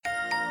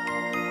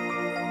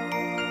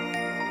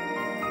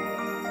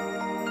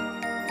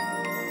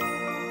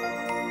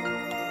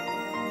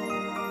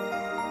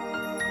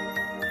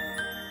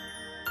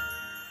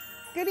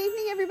Good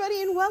evening,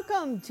 everybody, and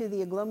welcome to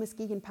the Aglow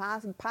Muskegon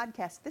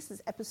podcast. This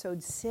is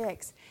episode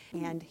 6,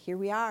 and here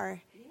we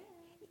are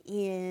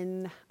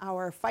in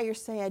our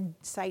fireside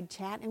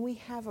chat, and we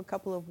have a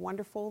couple of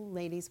wonderful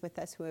ladies with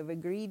us who have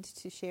agreed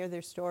to share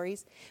their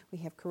stories. We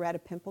have Coretta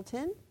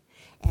Pimpleton,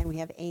 and we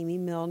have Amy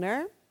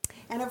Milner,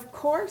 and of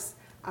course,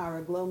 our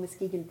Aglow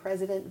Muskegon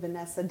president,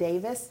 Vanessa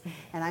Davis,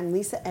 and I'm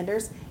Lisa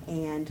Enders,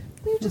 and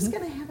we're just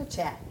going to have a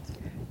chat.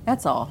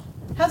 That's all.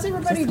 How's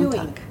everybody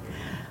doing?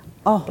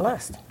 Oh,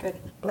 Blessed. Good.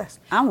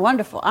 Blessed. I'm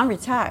wonderful. I'm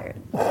retired.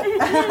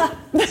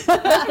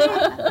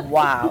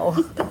 Wow.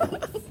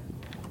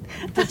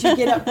 Did you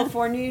get up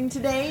before noon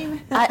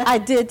today? I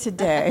did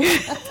today.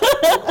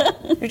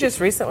 You just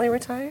recently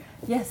retired?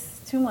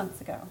 Yes, 2 months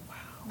ago.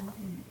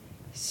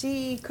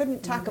 She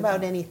couldn't talk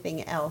about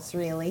anything else,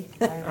 really.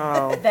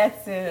 Oh.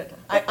 That's it.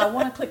 I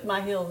want to click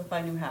my heels if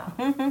I knew how.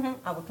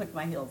 I would click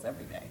my heels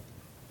every day.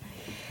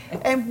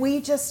 And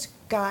we just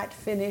got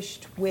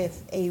finished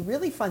with a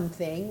really fun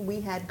thing. We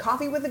had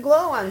Coffee with a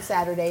Glow on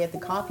Saturday at the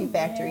Coffee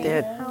Factory.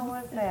 Did. How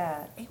was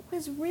that? It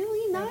was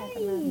really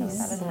nice.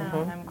 Out of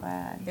town, I'm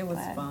glad. It was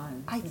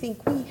fun. I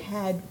think we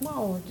had,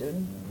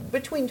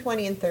 between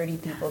 20 and 30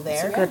 people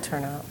It's there. a good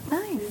turnout.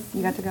 Nice.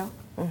 You got to go?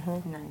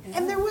 Mm-hmm. Nice.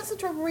 And there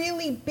wasn't a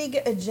really big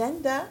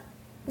agenda.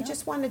 We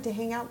just wanted to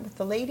hang out with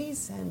the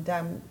ladies and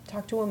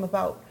talk to them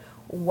about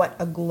what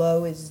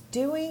Aglow is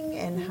doing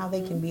and how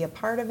they can be a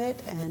part of it.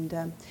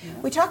 And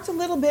we talked a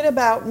little bit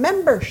about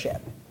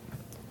membership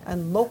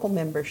and local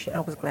membership. I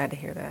was glad to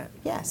hear that.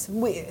 Yes,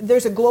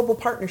 there's a global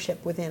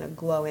partnership within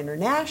Aglow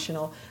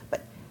International,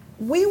 but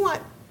we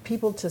want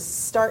people to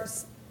start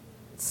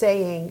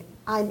saying,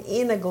 I'm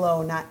in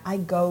Aglow, not I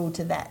go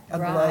to that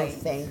Aglow Right.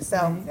 thing.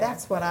 So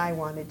that's what I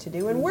wanted to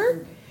do. And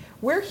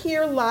we're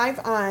here live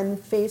on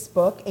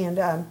Facebook,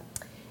 and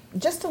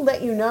just to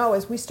let you know,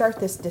 as we start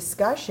this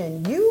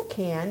discussion, you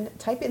can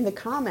type in the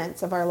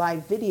comments of our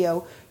live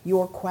video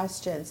your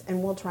questions,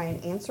 and we'll try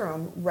and answer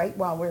them right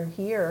while we're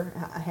here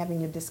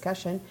having a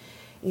discussion.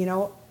 You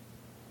know,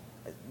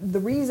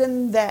 the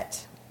reason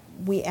that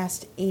we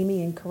asked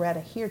Amy and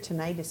Coretta here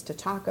tonight is to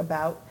talk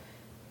about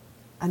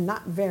a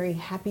not very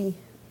happy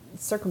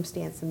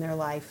circumstance in their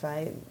life.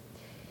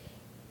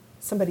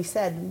 Somebody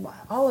said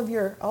all of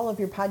your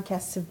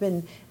podcasts have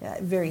been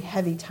very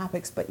heavy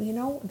topics, but you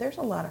know there's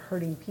a lot of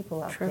hurting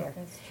people out there.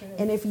 That's true.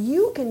 And if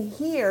you can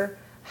hear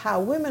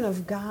how women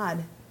of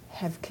God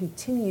have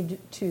continued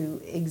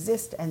to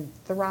exist and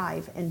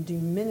thrive and do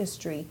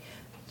ministry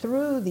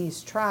through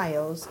these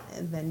trials,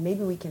 then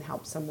maybe we can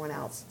help someone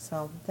else.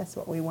 So that's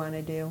what we want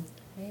to do.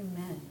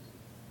 Amen.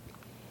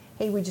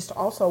 Hey, we just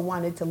also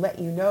wanted to let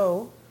you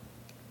know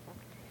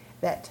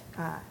that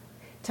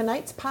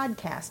tonight's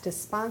podcast is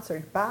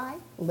sponsored by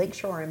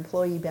Lakeshore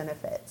Employee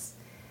Benefits.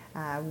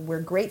 We're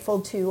grateful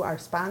to our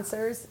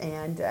sponsors,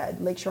 and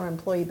Lakeshore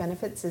Employee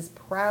Benefits is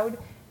proud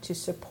to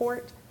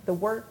support the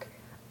work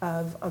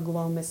of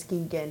Aglow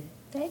Muskegon.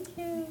 Thank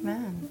you.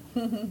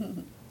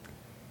 Man.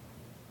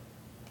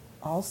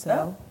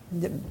 Also,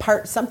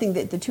 something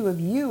that the two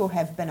of you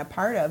have been a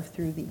part of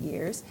through the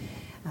years,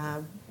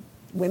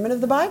 Women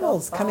of the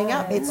Bible's coming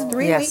up. It's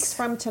 3 Yes. weeks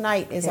from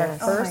tonight is our Yes.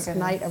 first Oh, my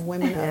night of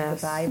Women of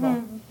Yes. the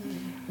Bible.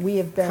 We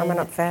have been Coming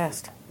up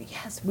fast.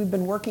 Yes, we've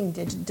been working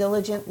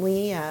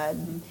diligently.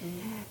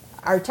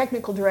 Our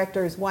technical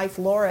director's wife,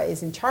 Laura,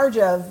 is in charge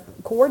of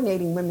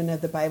coordinating Women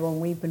of the Bible,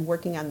 and we've been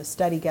working on the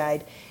study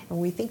guide. And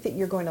we think that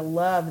you're going to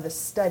love the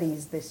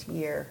studies this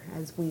year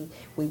as we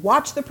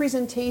watch the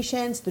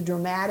presentations, the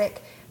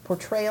dramatic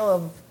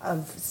portrayal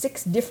of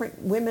 6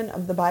 different women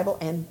of the Bible,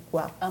 and,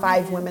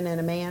 5 women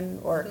and a man,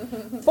 or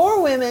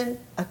 4 women,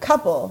 a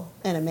couple,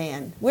 and a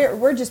man.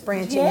 We're just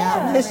branching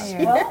out this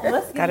year. Well,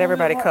 let's Got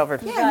everybody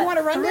covered. Yeah, you want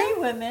to run 3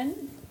 down?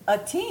 women, a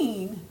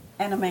teen,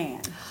 and a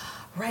man.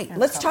 Right,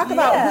 let's talk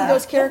about Yeah. who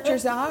those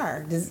characters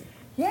are.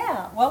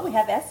 Yeah. Well, we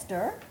have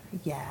Esther.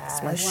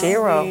 Yes. My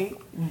Shiro.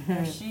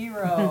 Her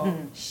Shiro.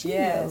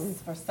 Yes,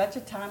 for such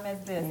a time as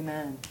this.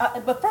 Amen.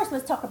 But first,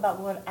 let's talk about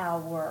what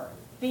our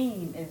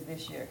theme is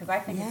this year, because I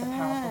think it's a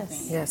powerful Yes.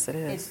 theme. Yes, it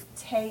is. It's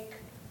take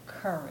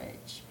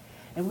courage.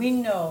 And we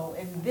know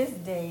in this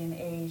day and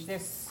age,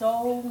 there's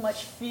so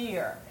much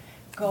fear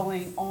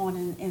going on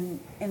in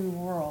the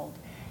world.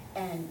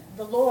 And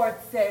the Lord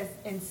says,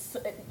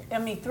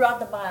 throughout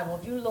the Bible,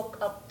 if you look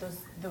up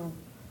the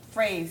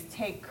phrase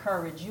 "take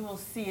courage," you will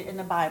see it in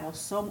the Bible.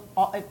 So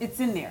it's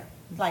in there,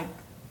 like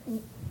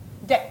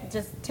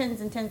just tens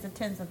and tens and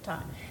tens of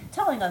times,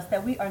 telling us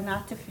that we are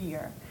not to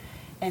fear,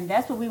 and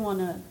that's what we want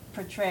to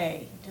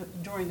portray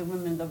during the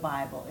Women of the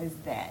Bible. Is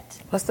that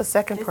What's the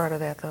second part of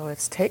that, though?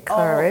 It's take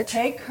courage.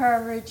 take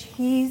courage.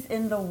 He's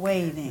in the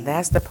waiting.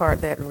 That's the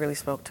part that really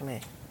spoke to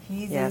me.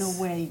 He's Yes. in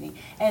the waiting.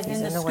 As He's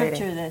in the in the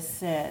scripture waiting. that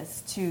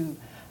says to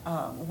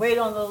wait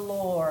on the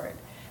Lord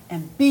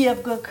and be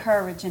of good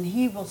courage, and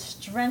he will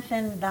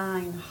strengthen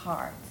thine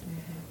heart.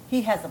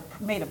 He has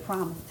made a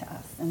promise to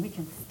us, and we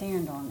can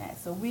stand on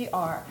that. So we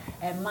are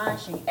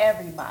admonishing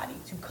everybody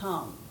to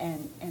come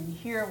and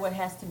hear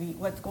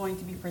what's going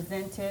to be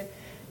presented.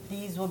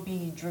 These will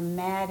be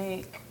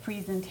dramatic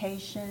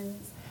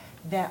presentations.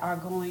 that are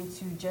going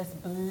to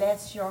just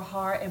bless your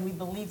heart, and we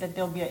believe that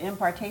there'll be an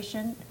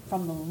impartation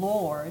from the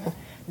Lord,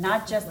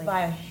 not just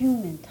by a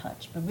human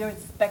touch, but we're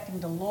expecting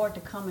the Lord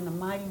to come in a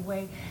mighty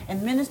way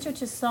and minister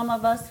to some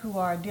of us who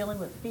are dealing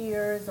with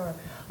fears or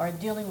are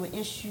dealing with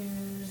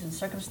issues and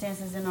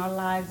circumstances in our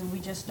lives, and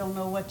we just don't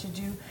know what to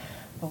do.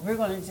 But we're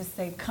going to just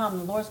say, come,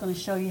 the Lord's going to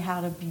show you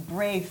how to be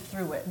brave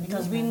through it,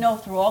 because we know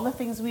through all the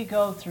things we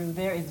go through,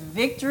 there is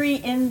victory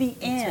in the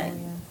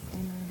end.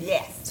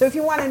 Yes. So if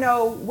you want to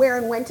know where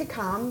and when to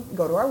come,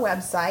 go to our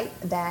website.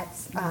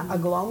 That's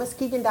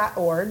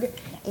aglomuskegon.org,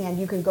 and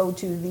you can go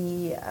to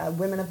the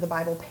Women of the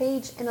Bible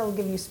page, and it'll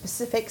give you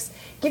specifics,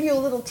 give you a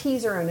little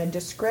teaser and a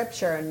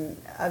description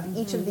of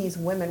each of these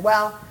women.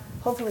 Well,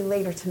 hopefully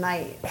later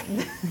tonight,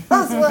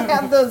 we'll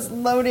have those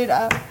loaded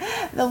up,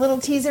 the little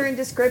teaser and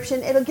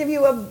description. It'll give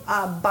you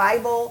a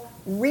Bible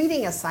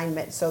reading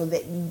assignment, so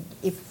that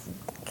if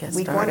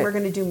week one we're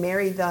going to do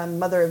Mary, the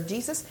mother of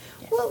Jesus,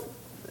 well,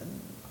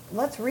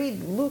 let's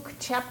read Luke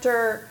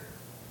chapter.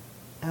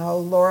 Oh,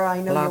 Laura,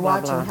 I know you're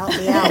watching. Blah. Help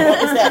me out.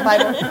 What was that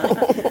Bible?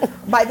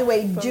 By the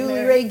way,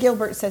 Julie Ray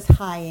Gilbert says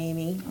hi,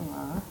 Amy.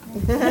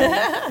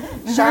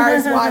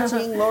 Char's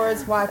watching.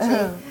 Laura's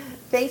watching.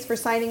 Thanks for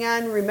signing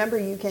on. Remember,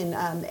 you can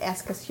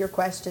ask us your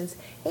questions.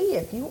 Hey,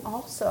 if you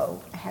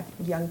also have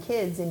young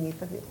kids and you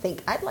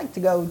think, I'd like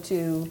to go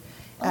to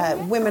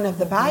Women of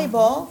the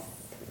Bible,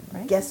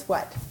 guess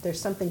what?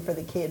 There's something for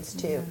the kids,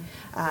 too.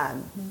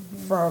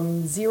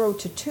 From 0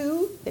 to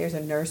 2, there's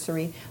a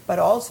nursery, but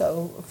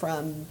also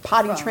from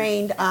potty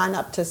trained on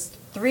up to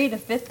 3 to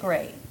 5th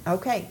grade.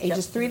 Okay,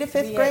 ages 3 to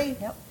 5th grade?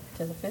 Yep,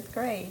 to the 5th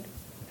grade.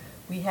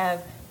 We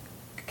have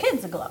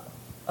Kids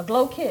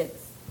Aglow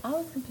Kids. I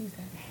was confused.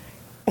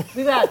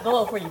 We got a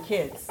glow for your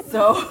kids,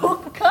 so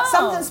come.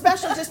 Something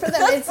special just for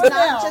them. It's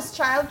not just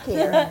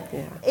childcare.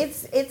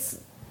 It's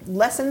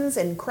lessons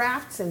and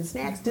crafts and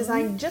snacks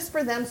designed just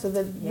for them, so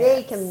that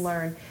they can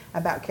learn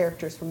about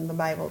characters from the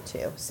Bible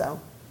too. So,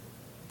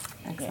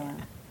 excellent.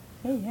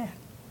 Yeah.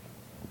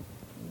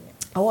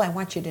 Oh, I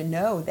want you to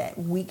know that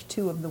week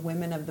 2 of the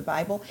Women of the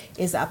Bible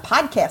is a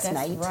podcast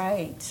night. That's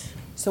right.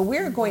 So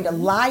we're going to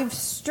live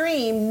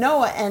stream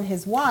Noah and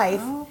his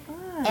wife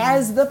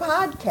as the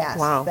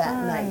podcast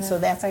that night. So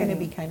that's going to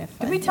be kind of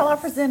fun. Did we tell our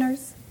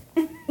presenters?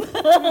 They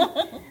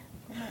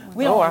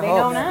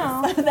know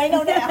now. They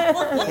know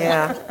now.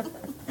 Yeah.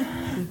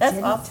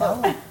 That's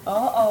awesome.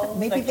 Uh-oh.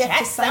 Maybe they have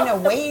to sign a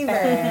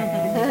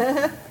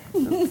waiver.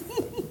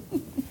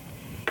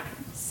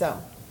 So.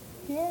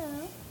 Yeah.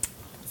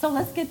 So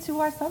let's get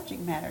to our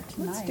subject matter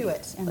tonight. Let's do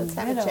it. And let's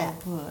have a chat.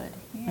 Widowhood.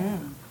 Yeah.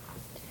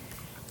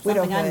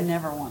 Widowhood. Something I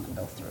never want to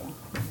go through.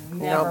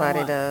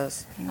 Nobody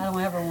does. I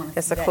don't ever want to.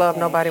 It's a club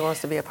nobody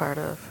wants to be a part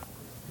of.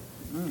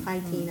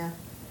 Hi, Tina.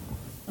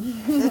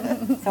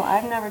 So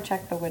I've never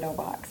checked the widow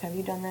box. Have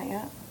you done that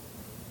yet?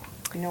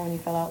 You know when you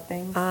fill out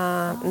things?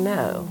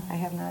 No. I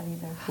have not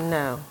either.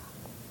 No.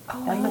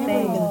 Oh, That's I the never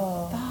thing. even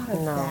thought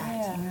of No. that.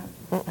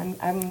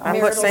 I'm I put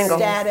Marital single.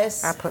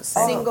 status. I put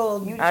single.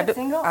 Single. You I put do-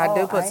 single? I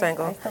do Oh, put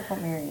single. I still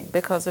put married.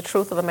 Because the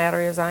truth of the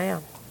matter is I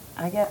am.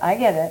 I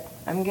get it.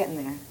 I'm getting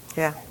there.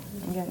 Yeah.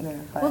 I'm getting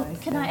there. But Well, I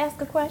can I ask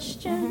a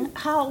question?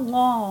 How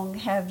long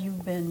have you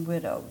been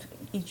widowed,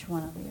 each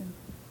one of you?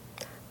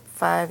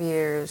 5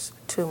 years,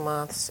 2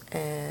 months,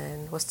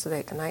 and what's the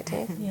date? The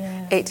 19th?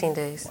 Yeah. 18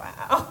 days.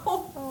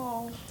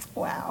 Wow.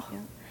 Wow. Yeah.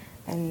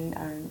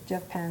 And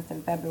Jeff passed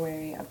in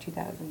February of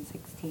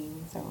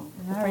 2016. So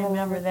just I a little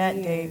remember over that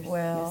 3 date years.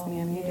 well. Yes,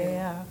 ma'am, you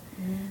Yeah.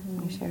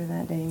 do. We share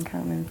that day in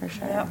common for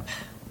sure. Yep.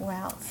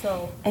 Wow.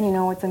 So. And you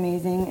know what's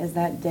amazing is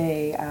that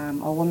day,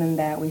 a woman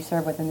that we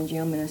serve with in the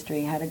jail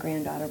ministry had a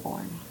granddaughter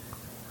born.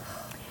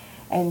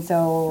 And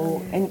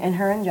so, and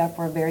her and Jeff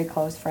were very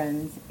close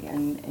friends,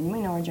 and you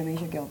may know her,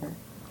 Jamisha Gilbert.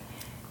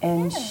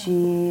 And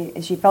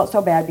she felt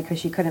so bad because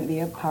she couldn't be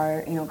a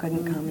part,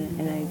 couldn't come in.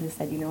 And I just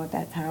said, you know what,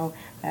 that's how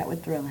that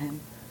would thrill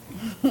him.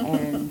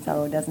 And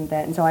so doesn't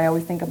that, and so I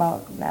always think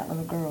about that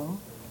little girl.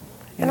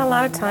 And a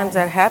lot of times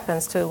that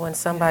happens too when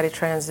somebody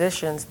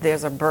transitions,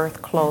 there's a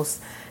birth close,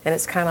 and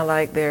it's kind of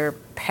like they're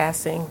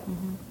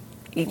passing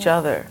each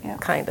other,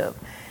 kind of.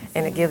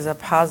 And it gives a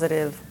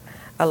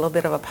little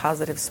bit of a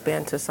positive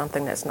spin to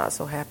something that's not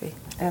so happy.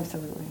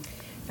 Absolutely.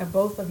 Now,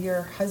 both of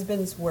your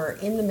husbands were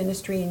in the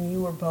ministry, and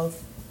you were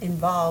both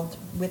involved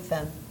with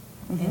them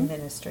in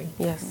ministry.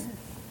 Yes.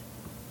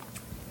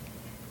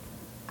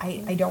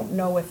 I don't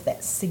know if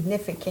that's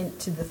significant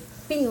to the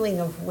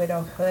feeling of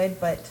widowhood,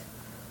 but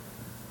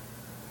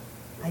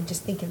I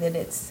just think that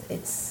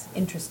it's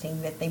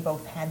interesting that they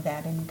both had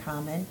that in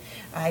common.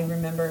 I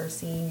remember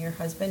seeing your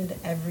husband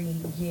every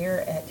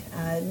year at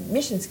a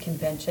missions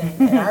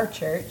convention at our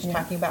church,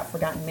 talking about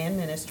Forgotten Man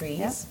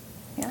Ministries.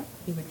 Yeah.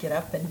 He would get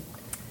up and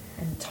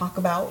talk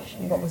about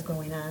what was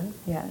going on.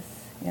 Yes.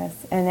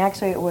 And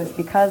actually it was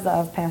because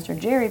of Pastor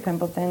Jerry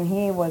Pimpleton.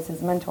 He was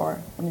his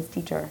mentor and his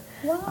teacher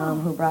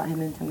who brought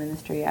him into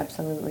ministry.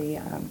 Absolutely.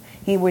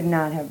 He would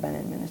not have been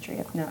in ministry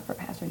if not for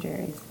Pastor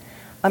Jerry's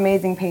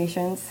amazing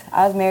patience.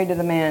 I was married to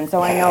the man,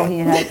 so I know he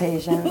had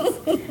patience.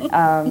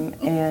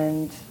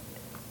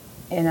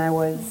 And I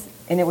was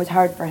and it was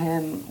hard for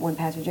him when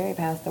Pastor Jerry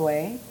passed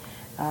away,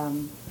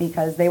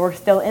 because they were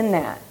still in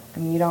that. I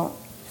mean, you don't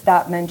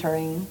stop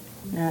mentoring,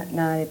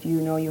 not if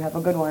you know you have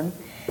a good one.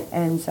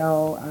 And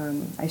so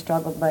I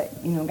struggled,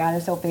 but God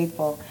is so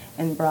faithful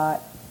and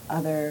brought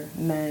other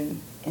men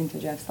into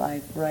Jeff's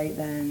life right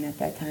then at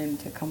that time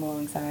to come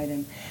alongside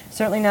and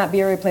certainly not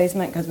be a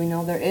replacement, because we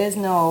know there is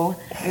no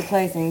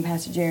replacing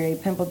Pastor Jerry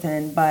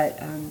Pimpleton,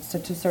 but so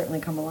to certainly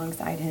come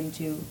alongside him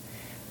to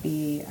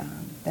be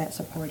that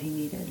support he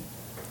needed.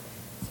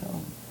 So,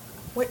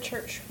 What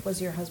church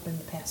was your husband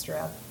the pastor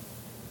of?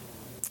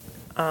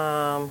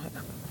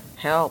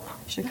 Help.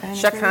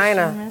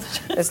 Shekinah.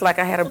 It's like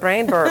I had a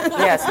brain burp.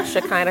 Yes,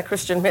 Shekinah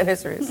Christian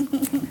Ministries.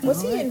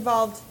 Was he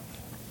involved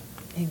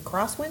in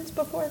Crosswinds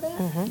before that?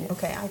 Mm-hmm. Yes.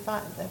 Okay, I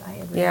thought that I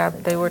had. Yeah,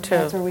 read they were too.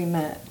 That's where we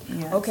met.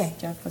 Yes. Okay.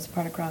 Jeff was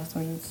part of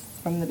Crosswinds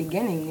from the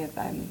beginning, if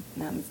I'm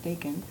not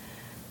mistaken.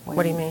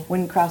 What do you mean?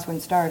 When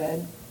Crosswinds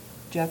started,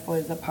 Jeff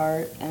was a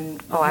part,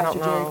 and when Oh, I don't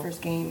Pastor Jerry know.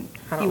 first came,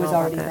 I don't he was know about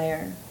already that.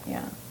 there.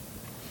 Yeah.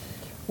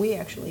 We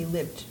actually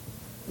lived,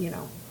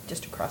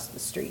 just across the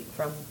street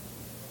from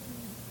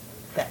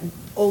that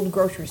old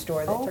grocery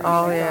store that turned into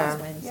Oh, yeah.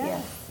 Crosswinds.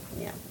 Yeah.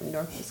 Yeah, in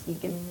North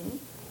Muskegon.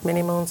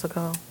 Many moons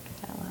ago.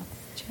 Got a lot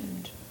of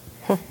change.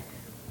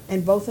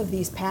 And both of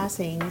these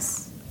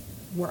passings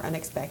were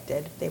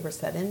unexpected. They were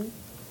sudden.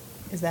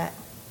 Is that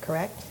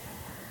correct?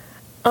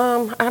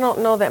 I don't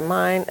know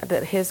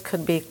that his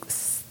could be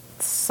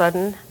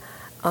sudden.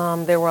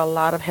 There were a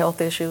lot of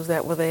health issues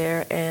that were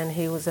there, and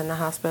he was in the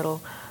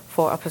hospital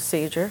for a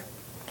procedure.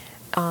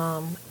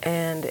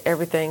 And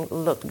everything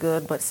looked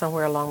good, but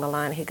somewhere along the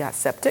line he got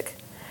septic,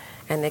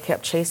 and they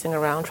kept chasing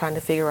around trying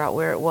to figure out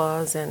where it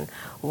was, and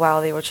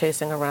while they were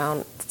chasing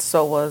around,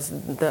 so was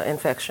the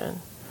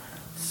infection.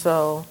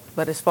 So,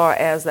 but as far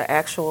as the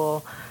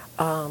actual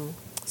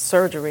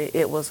surgery,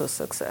 it was a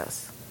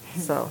success.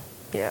 So,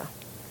 yeah.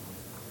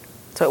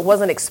 So it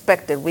wasn't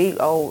expected.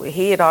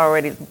 He had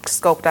already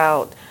scoped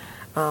out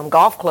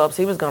golf clubs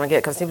he was going to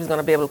get, because he was going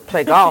to be able to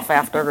play golf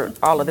after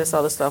all of this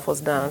other stuff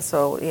was done.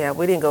 So, yeah,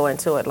 we didn't go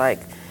into it like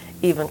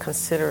even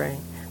considering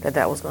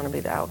that was going to be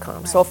the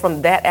outcome. Right. So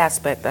from that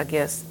aspect, I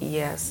guess,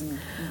 yes.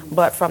 Mm-hmm.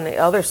 But from the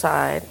other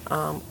side,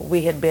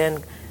 we had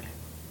been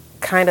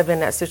kind of in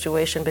that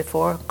situation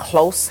before,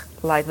 close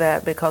like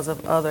that because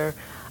of other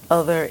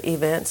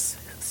events.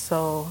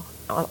 So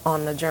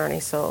on the journey.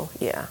 So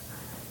yeah,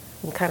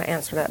 you can kind of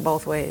answer that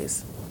both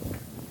ways.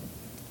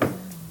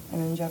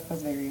 And then Jeff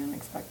was very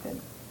unexpected.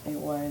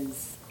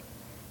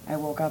 I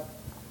woke up,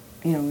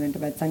 we went to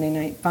bed Sunday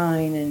night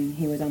fine, and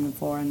he was on the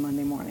floor on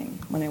Monday morning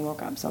when I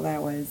woke up. So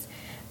that was,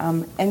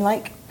 and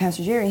like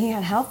Pastor Jerry, he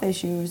had health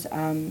issues,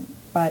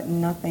 but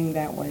nothing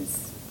that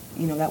was,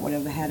 that would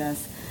have had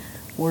us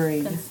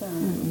worried.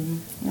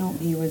 No,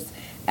 he was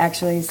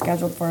actually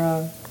scheduled for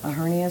a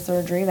hernia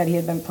surgery that he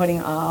had been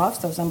putting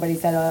off. So somebody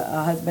said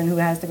a husband who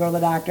has to go to the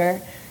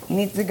doctor, he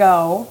needs to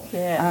go,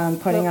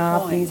 putting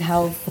off these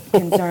health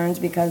concerns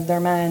because they're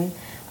men.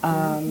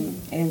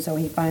 And so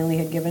he finally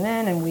had given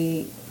in, and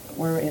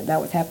that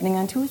was happening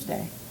on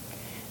Tuesday.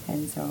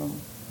 And so,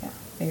 yeah,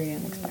 very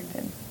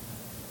unexpected.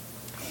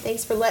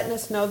 Thanks for letting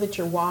us know that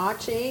you're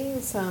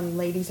watching. Some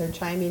ladies are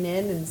chiming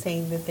in and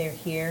saying that they're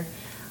here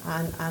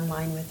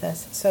online with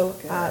us. So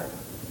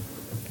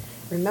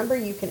remember,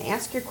 you can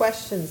ask your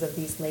questions of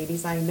these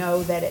ladies. I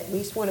know that at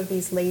least one of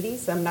these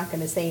ladies, I'm not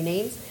going to say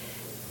names,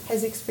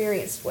 has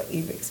experienced what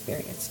you've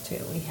experienced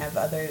too. We have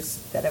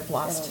others that have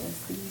lost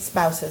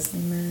spouses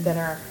that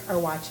are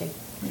watching.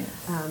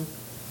 Yes.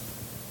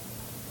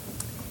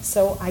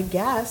 So I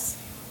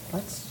guess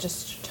let's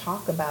just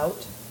talk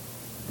about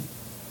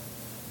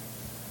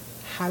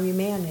how you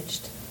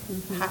managed.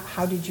 Mm-hmm.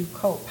 How did you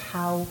cope?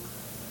 How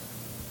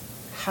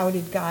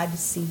did God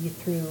see you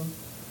through?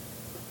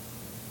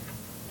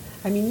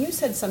 I mean, you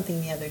said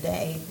something the other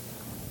day,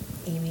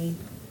 Amy,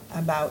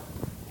 about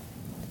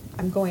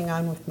I'm going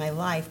on with my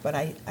life, but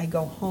I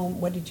go home.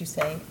 What did you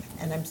say?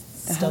 And I'm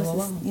still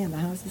alone. The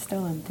house is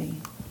still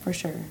empty, for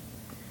sure.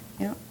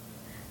 Yeah.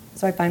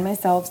 So I find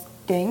myself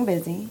staying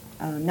busy.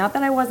 Not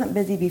that I wasn't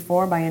busy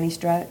before by any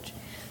stretch,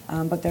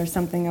 but there's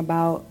something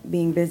about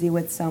being busy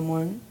with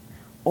someone,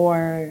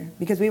 or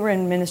because we were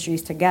in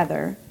ministries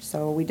together,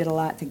 so we did a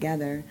lot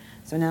together.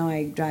 So now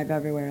I drive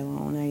everywhere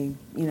alone.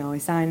 I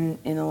sign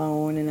in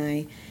alone, and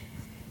I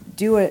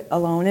do it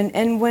alone.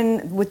 And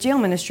when with jail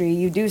ministry,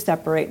 you do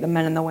separate the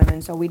men and the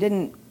women. So we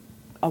didn't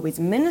always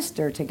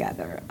minister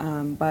together,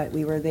 but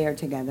we were there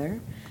together.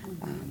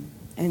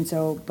 And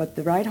so, but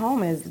the ride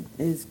home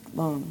is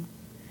long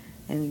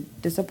and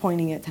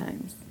disappointing at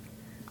times.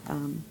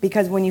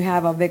 Because when you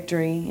have a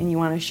victory and you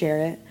want to share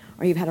it,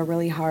 or you've had a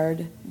really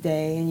hard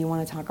day and you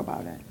want to talk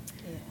about it.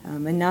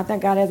 And not that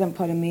God hasn't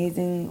put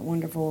amazing,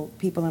 wonderful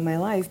people in my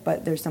life,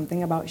 but there's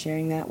something about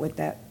sharing that with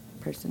that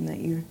person that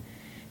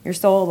your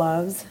soul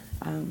loves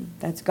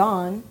that's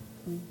gone.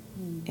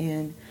 Mm-hmm.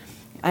 And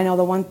I know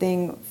the one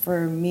thing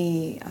for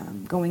me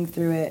going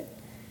through it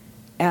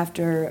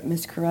after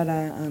Miss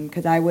Coretta,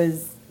 because I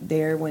was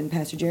there when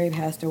Pastor Jerry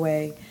passed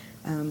away,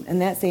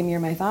 And that same year,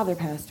 my father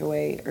passed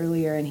away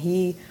earlier, and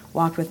he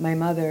walked with my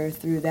mother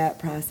through that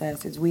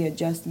process as we had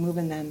just moved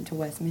them to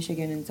West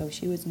Michigan, and so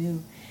she was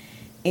new.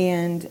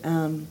 And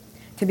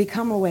to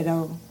become a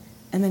widow,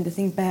 and then to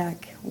think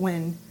back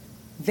when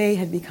they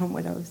had become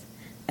widows,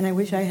 and I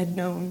wish I had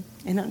known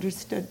and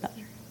understood better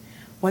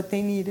what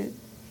they needed.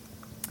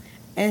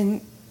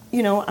 And,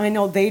 you know, I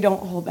know they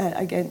don't hold that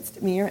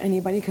against me or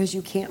anybody because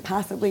you can't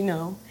possibly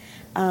know.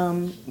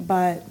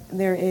 But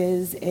there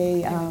is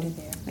a,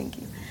 thank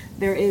you.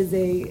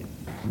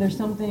 There's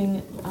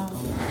something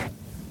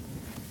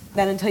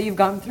that until you've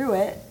gone through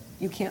it,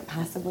 you can't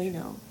possibly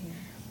know. Yeah.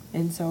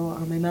 And so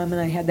my mom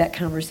and I had that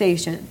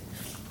conversation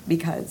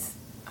because,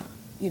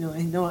 you know,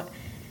 I know,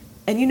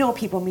 and you know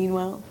people mean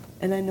well,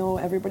 and I know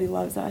everybody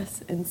loves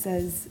us and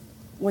says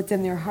what's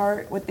in their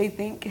heart, what they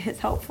think is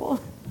helpful.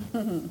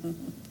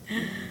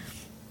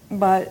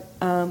 But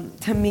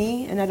to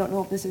me, and I don't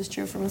know if this is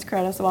true for Ms.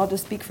 Coretta, so I'll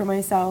just speak for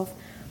myself,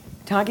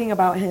 talking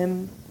about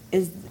him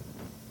is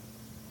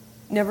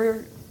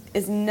never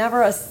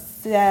a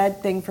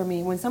sad thing for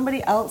me. When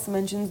somebody else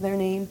mentions their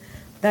name,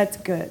 that's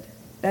good.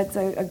 That's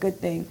a good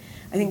thing.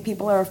 I think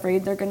people are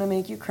afraid they're going to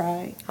make you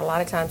cry. A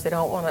lot of times they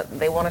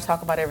want to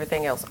talk about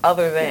everything else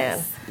other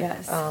than,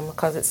 yes.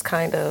 Because it's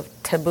kind of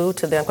taboo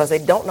to them because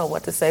they don't know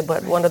what to say.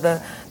 But one of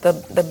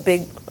the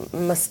big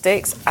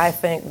mistakes I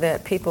think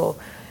that people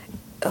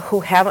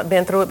who haven't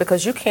been through it,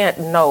 because you can't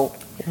know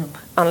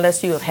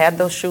unless you have had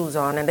those shoes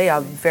on, and they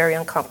are very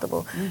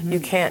uncomfortable. Mm-hmm. You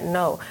can't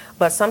know.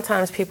 But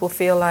sometimes people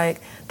feel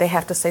like they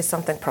have to say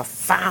something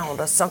profound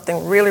or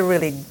something really,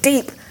 really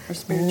deep.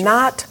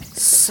 Not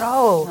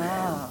so.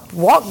 Wow.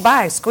 Walk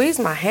by, squeeze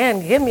my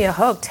hand, give me a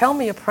hug, tell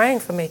me you're praying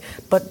for me.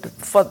 But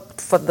for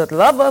the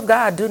love of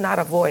God, do not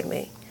avoid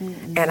me.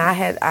 Mm-hmm. And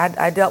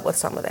I dealt with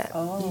some of that.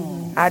 Oh.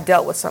 Mm-hmm. I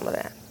dealt with some of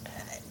that.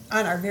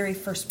 On our very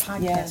first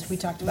podcast, we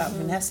talked about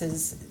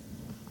Vanessa's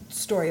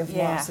story of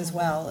loss as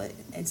well.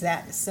 Is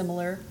that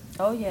similar?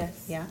 Oh,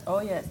 yes. Yeah? Oh,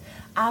 yes.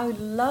 I would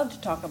love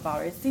to talk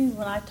about it. It seems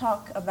when I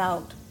talk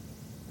about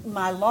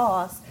my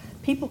loss,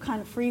 people kind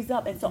of freeze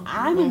up. And so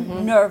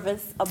I'm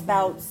nervous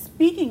about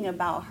speaking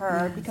about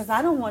her because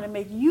I don't want to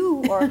make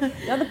you or the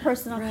other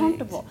person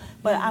uncomfortable.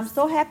 But I'm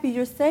so happy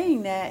you're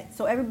saying that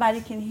so everybody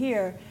can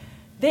hear.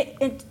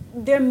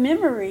 Their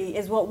memory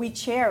is what we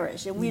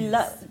cherish, and we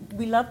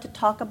love to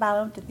talk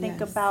about them, to think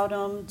about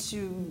them,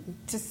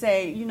 to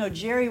say, you know,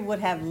 Jerry would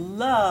have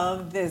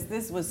loved this.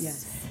 This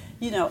was,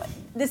 you know,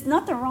 there's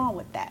nothing wrong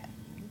with that.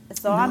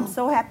 So I'm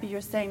so happy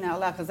you're saying that out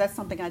loud because that's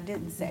something I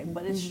didn't say,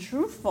 but it's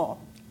truthful.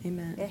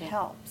 Amen. It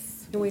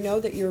helps. And we know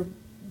that you're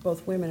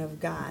both women of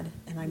God,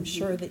 and I'm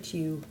sure that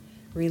you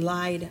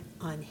relied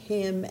on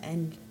Him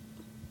and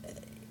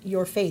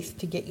your faith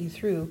to get you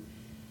through.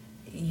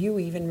 You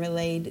even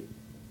relayed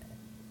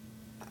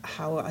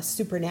how a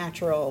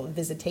supernatural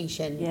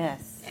visitation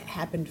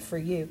happened for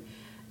you.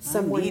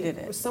 Someone needed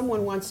it.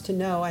 Someone wants to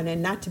know,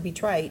 and not to be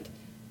trite,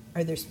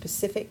 are there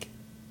specific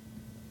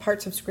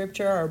parts of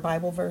Scripture or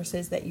Bible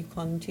verses that you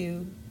clung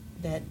to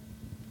that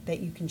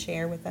you can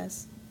share with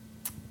us?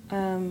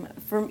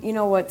 You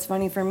know, what's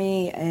funny for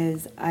me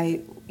is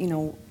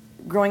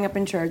growing up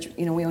in church,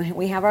 you know,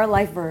 we have our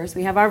life verse,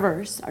 we have our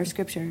verse, our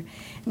scripture,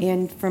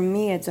 and for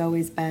me it's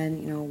always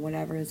been, you know,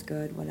 whatever is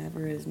good,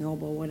 whatever is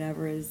noble,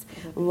 whatever is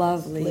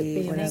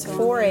lovely, Philippians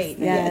 4:8.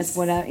 Yes,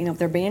 whatever, you know, if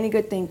there be any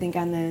good thing, think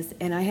on this.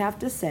 And I have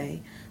to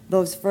say,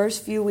 those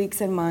first few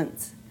weeks and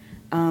months,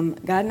 God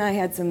and I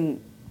had some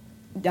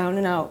down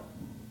and out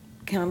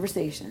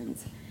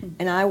conversations,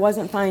 and I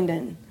wasn't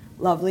finding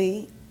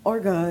lovely or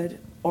good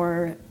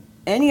or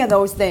any of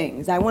those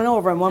things. I went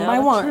over them one by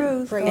one.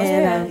 Truth.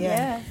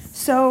 And,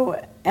 so,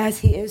 as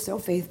He is so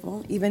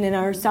faithful, even in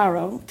our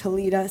sorrow, to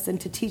lead us and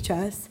to teach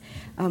us,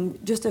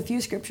 just a few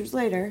scriptures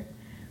later,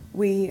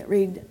 we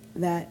read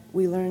that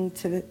we learn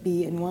to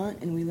be in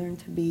want, and we learn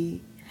to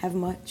have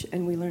much,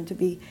 and we learn to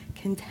be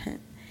content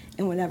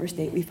in whatever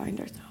state we find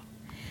ourselves.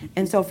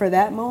 And so for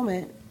that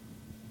moment,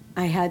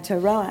 I had to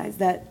realize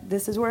that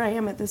this is where I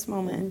am at this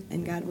moment,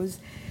 and God was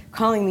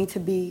calling me to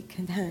be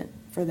content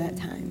for that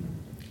time.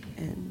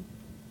 And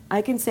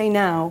I can say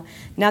now,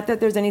 not that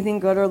there's anything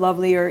good or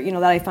lovely or, you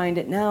know, that I find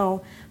it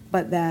now,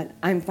 but that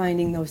I'm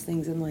finding those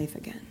things in life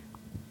again.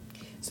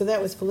 So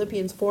that was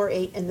Philippians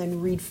 4:8, and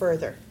then read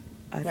further.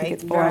 I right? think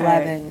it's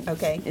 4:11.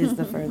 Okay. Is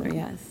the further,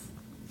 yes.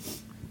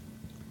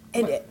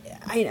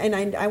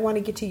 And I want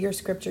to get to your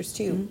scriptures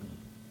too,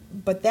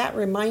 but that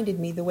reminded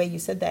me, the way you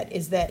said that,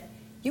 is that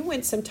you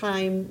went some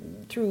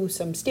time through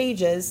some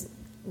stages,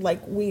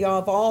 like we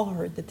have all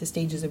heard that the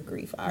stages of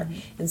grief are,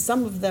 and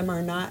some of them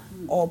are not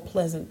all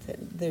pleasant.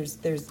 There's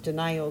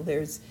denial,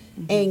 there's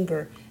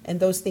anger, and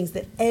those things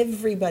that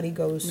everybody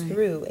goes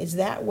through. Is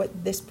that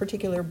what this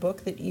particular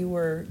book that you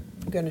were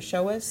going to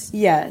show us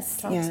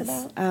talks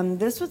about?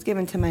 This was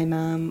given to my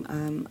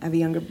mom. I have a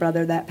younger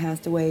brother that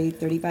passed away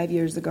 35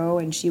 years ago,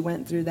 and she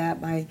went through that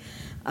by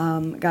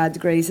God's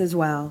grace as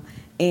well.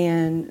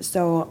 And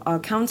so a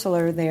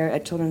counselor there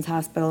at Children's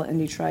Hospital in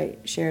Detroit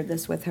shared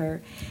this with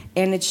her.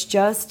 And it's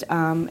just,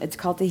 it's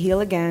called To Heal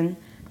Again,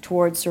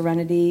 towards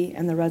serenity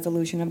and the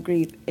resolution of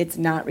grief. It's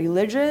not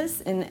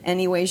religious in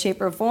any way,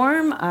 shape, or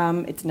form.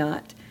 It's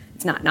not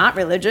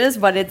religious,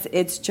 but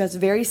it's just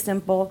very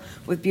simple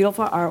with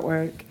beautiful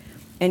artwork.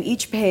 And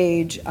each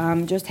page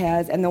just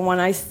has, and the one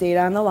I stayed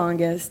on the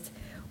longest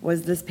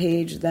was this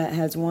page that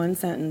has one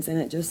sentence, and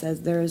it just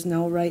says, "There is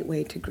no right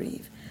way to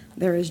grieve.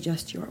 There is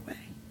just your way."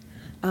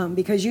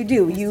 Because you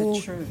do.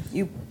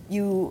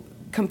 You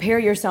compare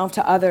yourself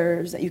to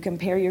others. You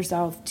compare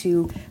yourself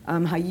to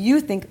how you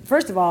think,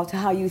 first of all, to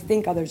how you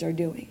think others are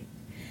doing.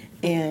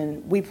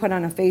 And we put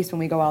on a face when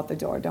we go out the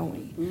door, don't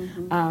we?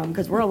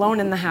 Because we're alone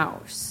in the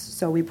house,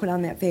 so we put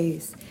on that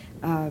face.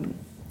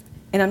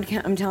 And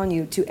I'm telling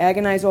you, to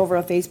agonize over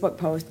a Facebook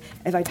post,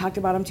 if I talked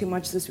about them too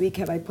much this week,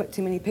 have I put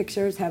too many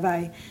pictures, have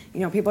I,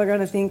 people are going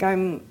to think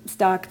I'm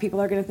stuck, people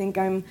are going to think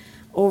I'm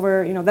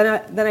over,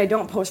 then I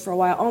don't post for a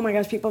while. Oh my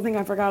gosh, people think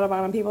I forgot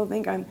about them, people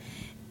think I'm,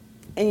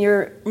 and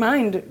your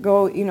mind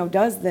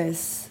does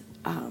this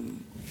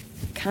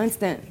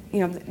constant,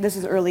 this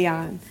is early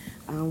on,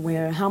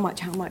 where how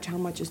much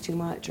is too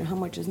much, or how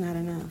much is not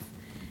enough.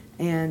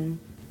 And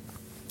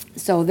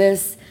so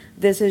this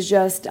is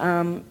just,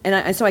 so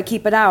I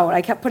keep it out.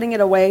 I kept putting it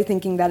away,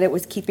 thinking that it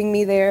was keeping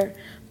me there,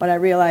 but I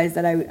realized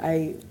that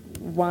I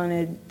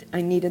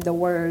needed the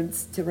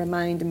words to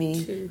remind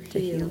me to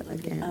heal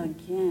again.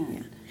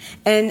 Yeah.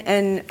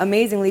 And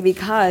amazingly,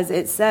 because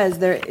it says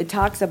there, it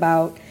talks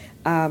about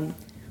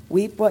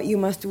weep what you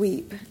must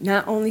weep,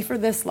 not only for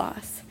this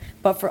loss,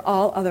 but for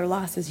all other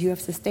losses you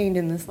have sustained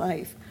in this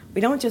life. We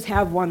don't just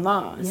have one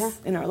loss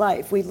in our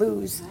life. We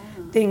lose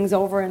things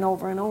over and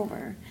over and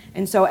over.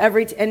 And so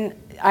and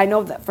I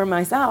know that for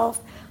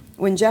myself,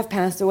 when Jeff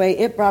passed away,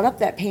 it brought up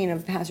that pain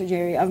of Pastor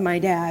Jerry, of my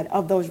dad,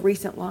 of those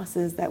recent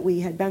losses that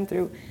we had been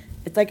through.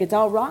 It's like it's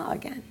all raw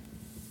again.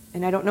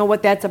 And I don't know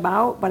what that's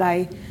about, but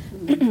I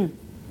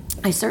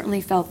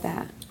certainly felt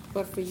that.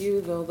 But for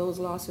you, though, those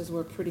losses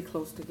were pretty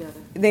close together.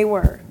 They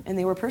were, and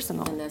they were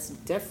personal. And that's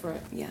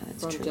different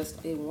from true.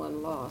 Just a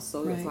one loss.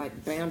 So it's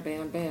like bam,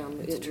 bam, bam.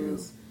 It's true.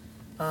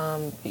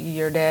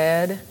 Your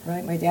dad.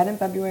 Right, my dad in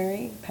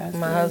February, passed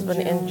my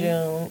husband in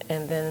June,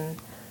 and then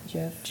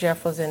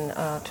Jeff was in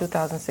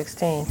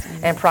 2016.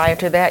 And prior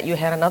to that, you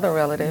had another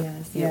relative.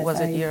 Yes, was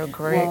it your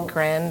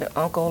grand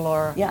uncle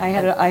or I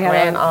had a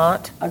grand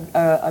aunt?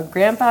 A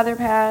grandfather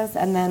passed,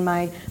 and then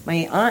my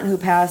aunt who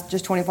passed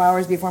just 24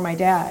 hours before my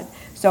dad.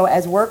 So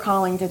as we're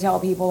calling to tell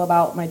people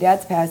about my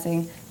dad's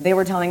passing, they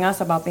were telling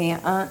us about the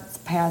aunt's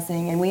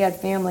passing, and we had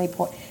family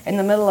in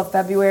the middle of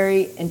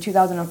February in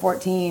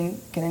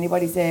 2014. Can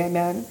anybody say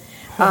amen?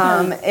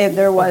 If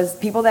there was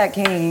people that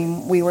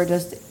came, we were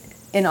just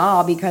in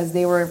awe because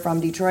they were from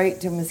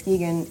Detroit to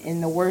Muskegon in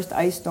the worst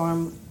ice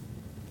storm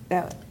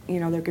that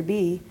there could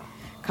be,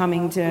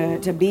 coming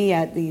to be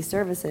at these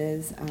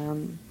services.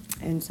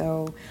 And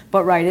so,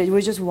 but right, it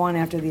was just one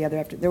after the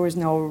other. There was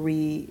no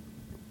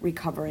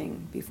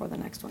recovering before the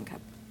next one kept,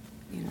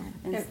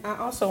 And I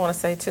also want to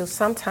say too,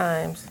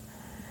 sometimes,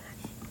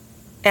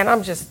 and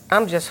I'm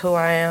just who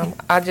I am.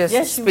 I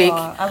just speak. You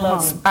are. I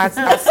love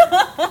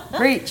you.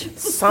 Preach.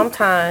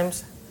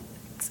 Sometimes,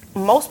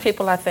 most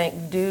people I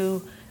think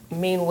do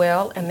mean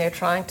well, and they're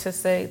trying to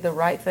say the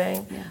right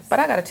thing. Yes. But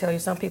I got to tell you,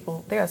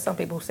 there are some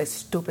people who say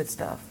stupid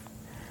stuff.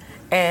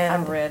 And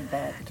I've read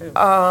that too.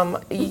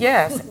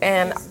 Yes,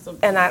 and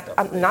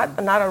I'm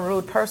not a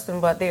rude person,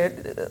 but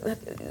they're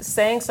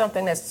saying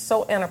something that's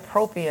so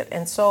inappropriate,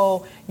 and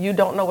so you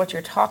don't know what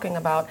you're talking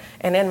about.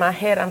 And in my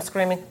head, I'm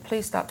screaming,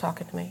 "Please stop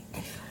talking to me.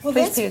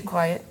 Please be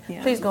quiet.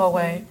 Please go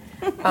away."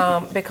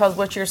 Because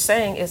what you're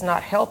saying is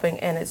not helping,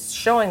 and it's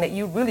showing that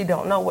you really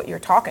don't know what you're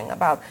talking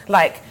about.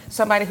 Like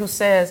somebody who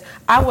says,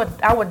 I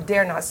would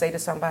dare not say to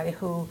somebody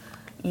who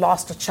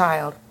lost a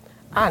child,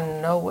 "I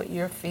know what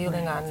you're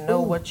feeling. I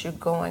know what you're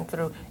going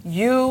through."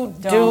 You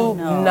do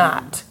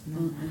not.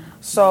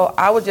 So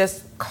I would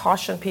just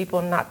caution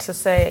people not to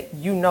say,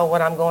 "You know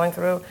what I'm going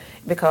through,"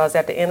 because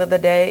at the end of the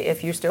day,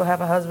 if you still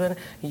have a husband,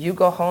 you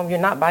go home, you're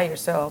not by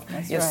yourself.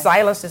 Your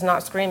silence is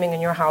not screaming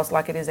in your house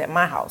like it is at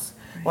my house.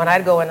 When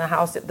I'd go in the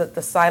house,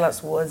 the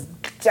silence was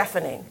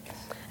deafening.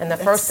 And the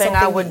first thing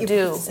I would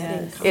do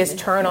is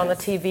turn on the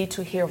TV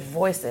to hear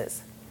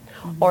voices.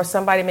 Or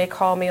somebody may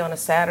call me on a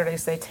Saturday,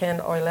 say 10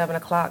 or 11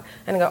 o'clock,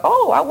 and go,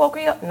 "Oh, I woke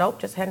you up." Nope,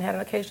 just hadn't had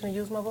an occasion to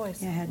use my voice.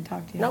 Yeah, I hadn't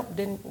talked to you. Nope,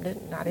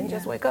 I didn't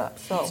just wake up.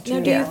 So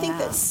now, do you think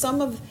that some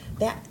of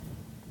that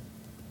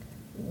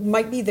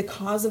might be the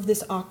cause of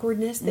this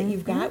awkwardness that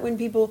you've got when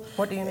people?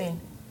 What do you mean?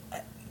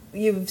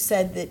 You've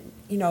said that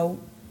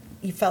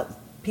you felt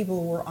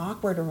people were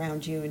awkward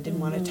around you and didn't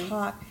want to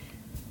talk.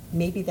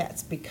 Maybe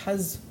that's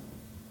because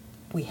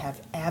we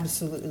have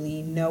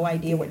absolutely no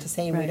idea what to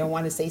say, and we don't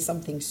want to say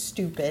something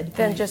stupid.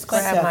 Then just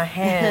grab my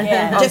hand.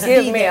 Yeah. Or Just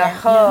give be me there. a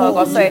hug,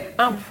 or say,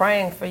 "I'm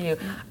praying for you."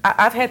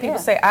 I've had people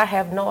say, "I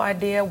have no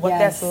idea what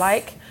that's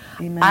like.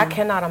 Amen. I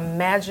cannot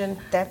imagine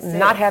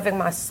not having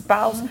my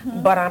spouse,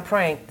 but I'm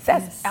praying."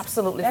 That's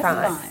absolutely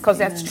fine, because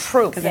that's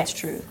truth. Because that's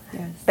true.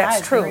 Yes. That's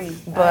I true. agree.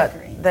 But I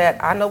agree.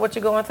 that I know what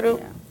you're going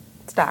through,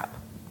 stop.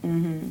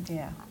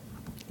 Yeah.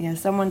 Yeah,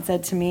 someone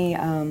said to me,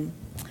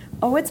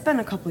 Oh, it's been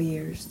a couple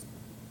years.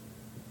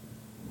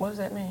 What does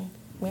that mean?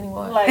 Meaning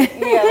what? Like,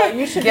 yeah, like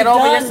you should Get be over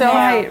done yourself.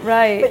 now.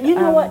 Right. But you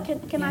know what?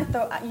 Can I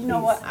throw? You know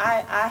Please. what?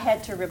 I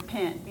had to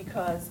repent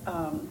because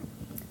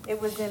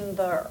it was in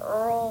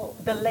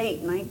the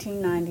late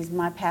 1990s.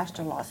 My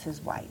pastor lost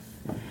his wife,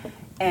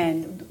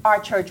 and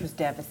our church was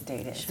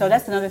devastated. So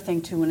that's another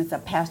thing too. When it's a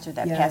pastor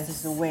that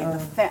passes away,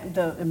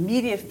 the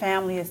immediate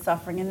family is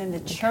suffering, and then the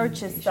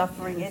church is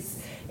suffering.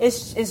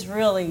 It's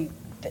really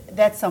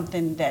that's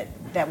something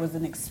that was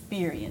an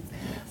experience.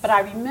 But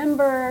I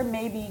remember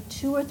maybe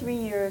 2 or 3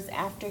 years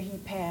after he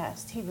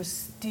passed, he was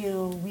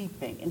still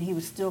weeping and he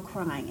was still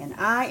crying. And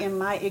I, in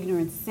my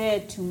ignorance,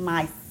 said to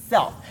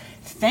myself,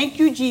 "Thank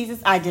you, Jesus.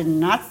 I did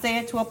not say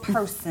it to a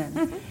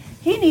person.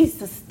 He needs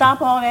to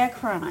stop all that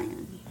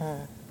crying."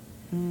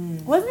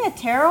 Wasn't that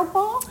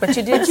terrible? But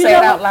you did say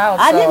it out loud.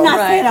 I did not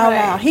say it out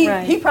Right,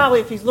 loud. He probably,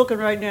 if he's looking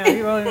right now,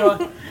 he really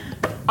know.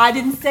 I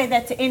didn't say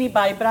that to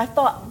anybody, but I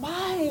thought,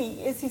 why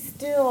is he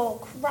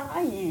still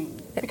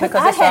crying? Because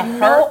I had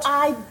no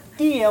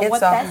idea what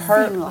that It's a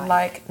hurt seemed like.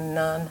 like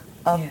none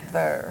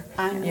other.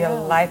 I know. Your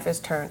life is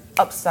turned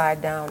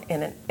upside down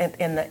in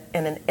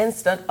an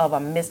instant of a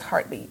missed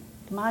heartbeat.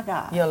 My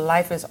God. Your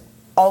life is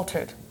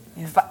altered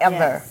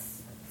forever.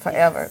 Yes.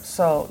 Forever.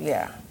 So,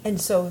 yeah.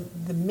 And so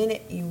the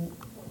minute you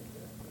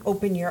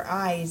open your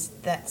eyes,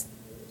 that's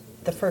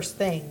the first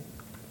thing.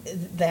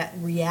 That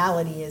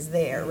reality is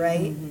there,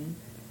 right? Mm-hmm.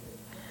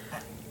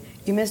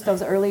 You miss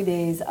those early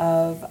days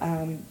of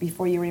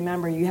before you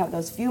remember. You have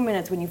those few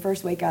minutes when you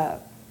first wake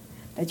up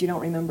that you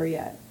don't remember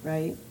yet,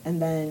 right?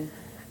 And then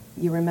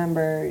you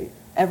remember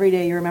every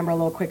day. You remember a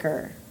little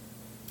quicker,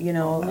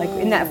 like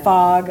in that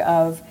fog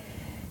of,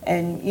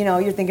 and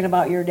you're thinking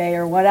about your day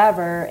or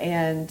whatever,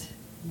 and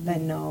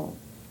then no.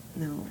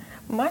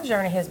 My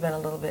journey has been a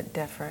little bit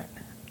different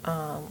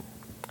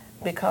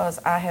because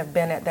I have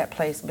been at that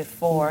place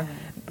before,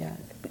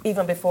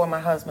 even before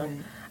my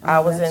husband.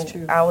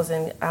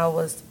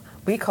 Right.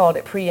 We called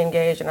it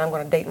pre-engaged, and I'm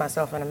going to date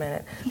myself in a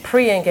minute.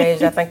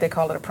 Pre-engaged, I think they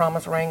call it a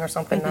promise ring or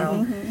something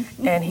now.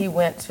 And he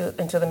went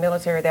into the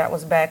military. That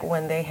was back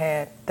when they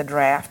had the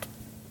draft.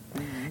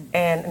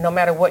 And no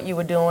matter what you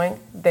were doing,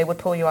 they would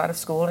pull you out of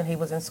school, and he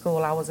was in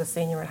school. I was a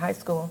senior in high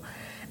school.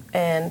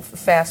 And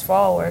fast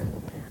forward,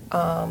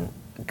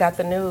 got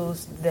the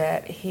news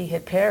that he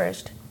had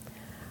perished,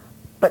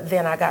 but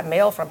then I got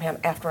mail from him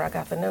after I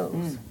got the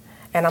news.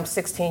 And I'm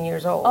 16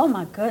 years old. Oh,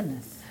 my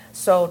goodness.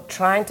 So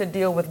trying to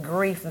deal with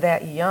grief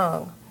that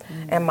young,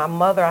 and my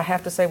mother, I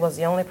have to say, was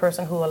the only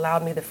person who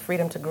allowed me the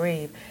freedom to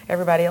grieve.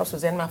 Everybody else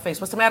was in my face.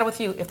 "What's the matter with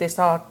you?" If they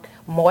saw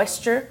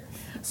moisture.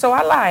 So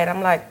I lied.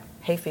 I'm like,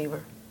 "Hay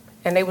fever."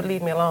 And they would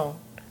leave me alone.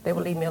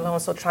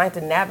 So trying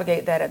to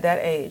navigate that at that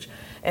age.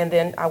 And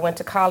then I went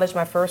to college.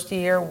 My first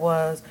year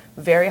was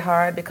very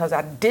hard because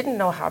I didn't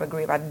know how to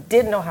grieve. I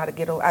didn't know how to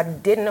get over. I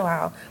didn't know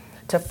how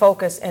to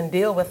focus and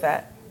deal with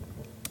that.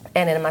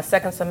 And in my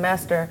second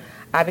semester,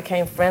 I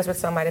became friends with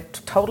somebody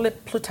totally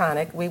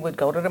platonic. We would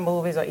go to the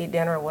movies or eat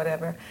dinner or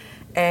whatever.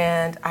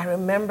 And I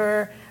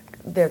remember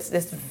there's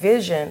this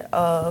vision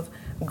of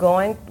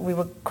we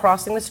were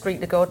crossing the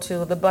street to go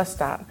to the bus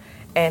stop.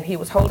 And he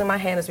was holding my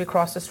hand as we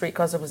crossed the street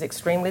because it was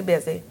extremely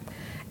busy.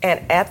 And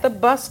at the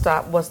bus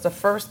stop was the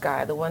first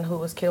guy, the one who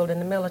was killed in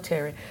the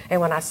military. And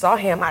when I saw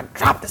him, I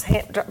dropped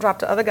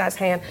the other guy's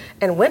hand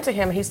and went to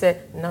him. And he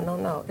said,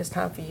 no, it's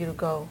time for you to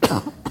go.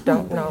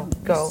 Go.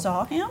 You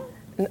saw him?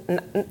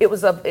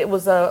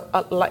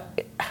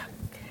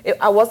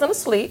 I wasn't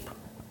asleep.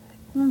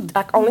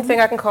 The only thing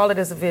I can call it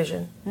is a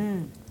vision.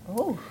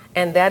 Oh.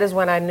 And that is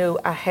when I knew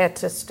I had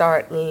to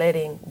start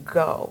letting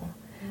go.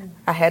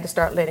 I had to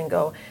start letting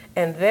go.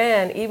 And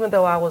then, even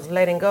though I was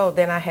letting go,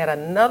 then I had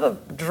another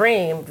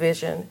dream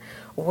vision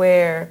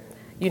where,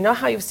 you know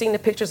how you've seen the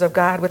pictures of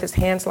God with his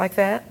hands like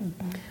that?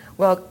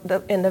 Well,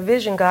 in the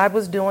vision, God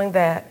was doing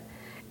that.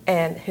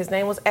 And his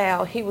name was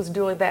Al. He was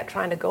doing that,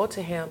 trying to go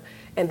to him.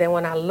 And then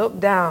when I looked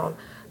down,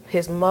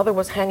 his mother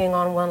was hanging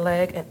on one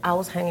leg and I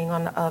was hanging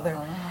on the other.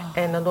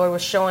 And the Lord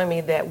was showing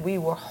me that we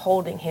were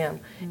holding him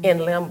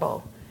in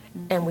limbo.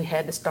 And we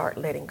had to start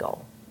letting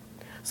go.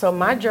 So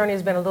my journey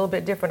has been a little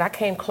bit different. I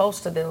came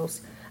close to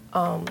those,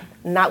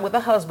 not with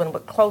a husband,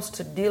 but close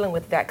to dealing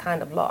with that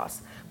kind of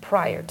loss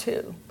prior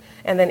to.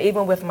 And then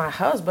even with my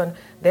husband,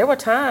 there were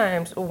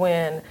times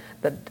when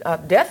the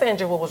death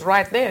angel was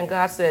right there and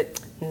God said,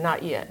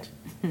 "Not yet."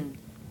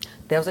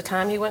 There was a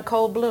time he went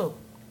cold blue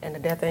and the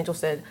death angel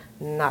said,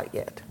 "Not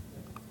yet."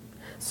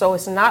 So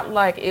it's not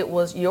like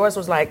yours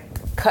was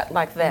like cut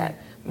like that.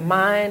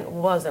 Mine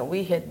wasn't.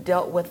 We had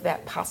dealt with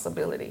that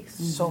possibility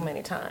so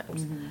many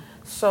times.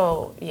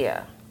 So,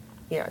 yeah.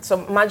 So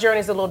my journey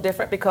is a little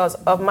different because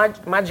of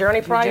my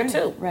journey prior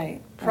to.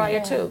 Right.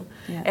 Prior to.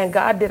 Yes. And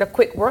God did a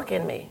quick work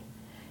in me.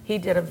 He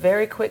did a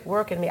very quick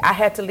work in me. I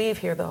had to leave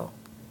here, though.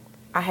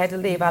 I had to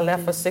leave. I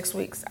left for 6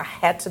 weeks. I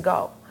had to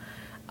go.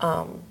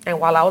 And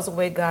while I was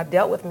away, God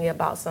dealt with me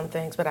about some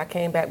things, but I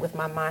came back with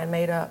my mind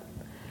made up.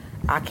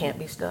 I can't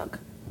be stuck.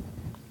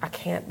 I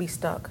can't be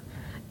stuck.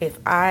 If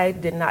I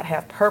did not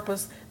have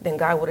purpose, then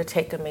God would have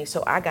taken me.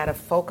 So I got to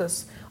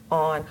focus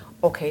on,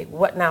 okay,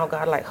 what now,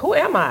 God? Like, who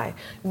am I?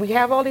 We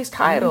have all these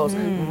titles,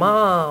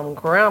 mom,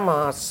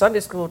 grandma, Sunday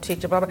school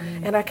teacher, blah, blah.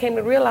 And I came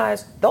to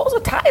realize those are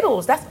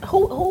titles. That's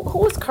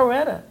who is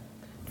Coretta?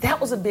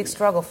 That was a big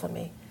struggle for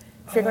me,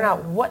 figuring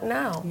out what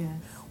now? Yes.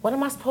 What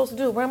am I supposed to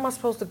do? Where am I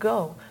supposed to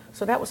go?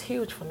 So that was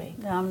huge for me.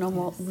 Now I'm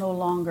no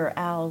longer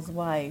Al's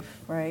wife,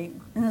 right?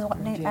 Isn't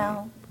his name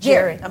Al?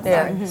 Jerry. I'm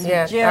Yeah. sorry.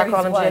 Yeah. I Jerry's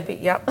call him wife.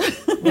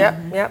 JP.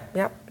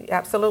 Yep.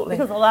 Absolutely.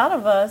 Because a lot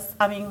of us,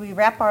 I mean, we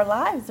wrap our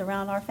lives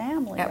around our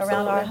family,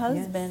 around our Absolutely.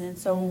 husband, and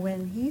so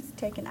when he's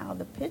taken out of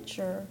the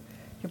picture,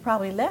 you're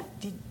probably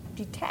left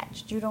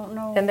detached. You don't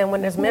know. And then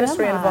when there's who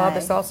ministry am involved, I?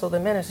 it's also the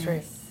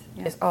ministry.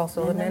 Yes. It's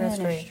also the And the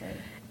ministry. ministry.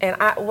 And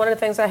one of the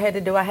things I had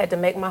to do, I had to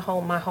make my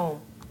home my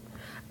home.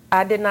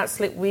 I did not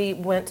sleep. We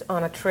went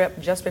on a trip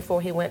just before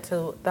he went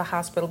to the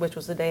hospital, which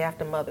was the day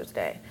after Mother's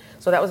Day.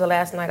 So that was the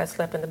last night I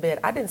slept in the bed.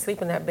 I didn't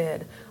sleep in that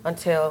bed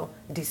until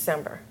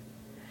December.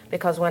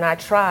 Because when I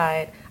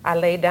tried, I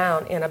lay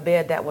down in a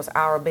bed that was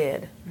our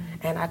bed.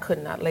 And I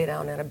could not lay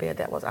down in a bed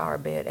that was our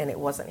bed, and it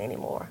wasn't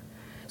anymore.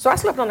 So I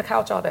slept on the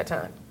couch all that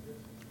time.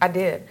 I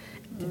did.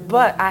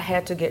 But I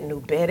had to get new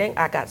bedding.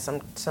 I got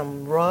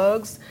some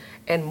rugs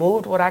and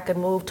moved what I could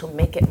move to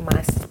make it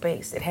my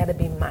space. It had to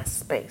be my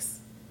space.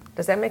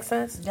 Does that make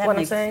sense? That what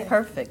makes I'm saying?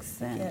 perfect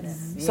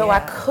sense. So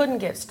I couldn't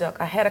get stuck.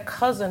 I had a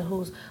cousin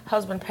whose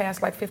husband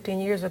passed like 15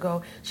 years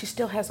ago. She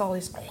still has all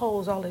his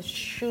clothes, all his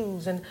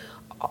shoes, and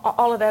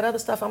all of that other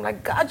stuff. I'm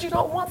like, God, you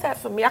don't want that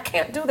for me. I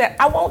can't do that.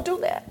 I won't do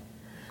that.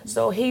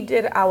 So he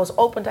did. I was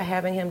open to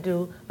having him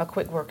do a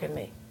quick work in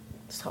me.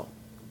 So.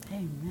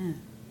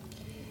 Amen.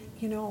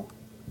 You know,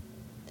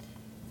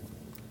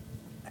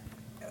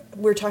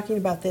 we're talking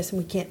about this,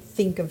 and we can't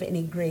think of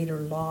any greater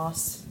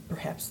loss.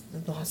 Perhaps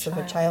the loss of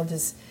a child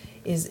is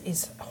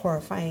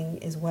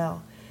horrifying as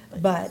well.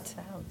 But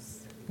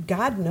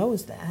God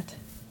knows that.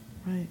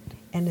 Right.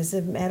 And as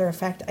a matter of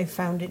fact, I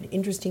found it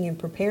interesting in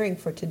preparing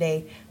for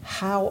today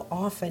how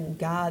often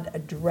God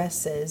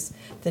addresses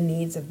the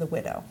needs of the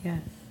widow.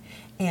 Yes.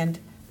 And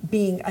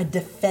being a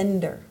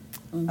defender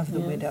of the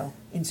widow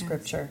in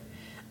Scripture.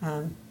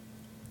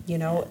 You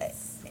know,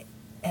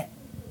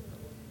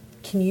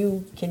 can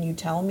you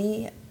tell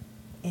me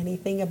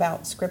anything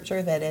about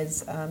Scripture that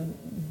has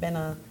been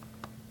a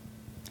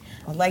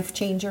life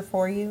changer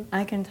for you?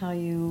 I can tell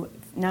you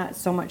not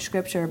so much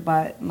Scripture,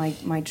 but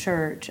my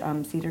church,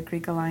 Cedar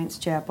Creek Alliance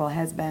Chapel,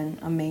 has been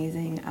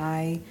amazing.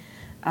 I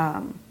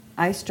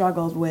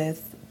struggled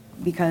with,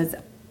 because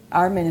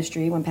our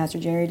ministry, when Pastor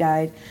Jerry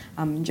died,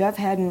 Jeff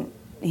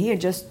he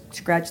had just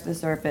scratched the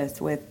surface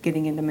with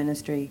getting into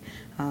ministry.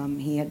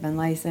 He had been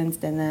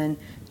licensed and then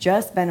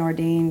just been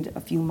ordained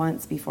a few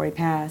months before he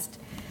passed.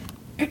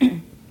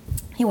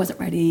 He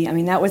wasn't ready. I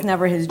mean, that was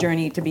never his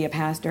journey to be a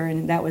pastor,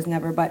 and that was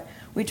never, but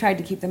we tried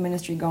to keep the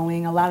ministry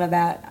going. A lot of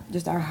that,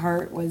 just our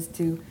heart was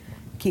to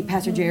keep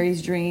Pastor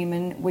Jerry's dream,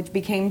 and which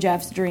became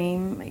Jeff's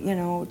dream, you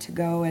know, to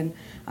go. And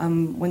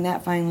when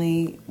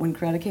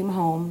Coretta came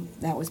home,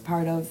 that was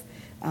part of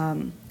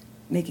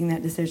making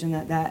that decision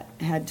that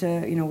had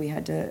to, you know, we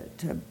had to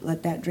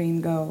let that dream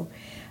go.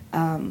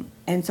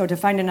 And so to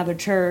find another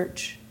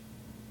church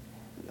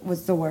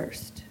was the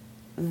worst.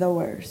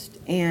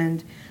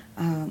 And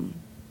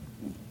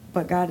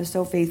but God is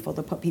so faithful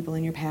to put people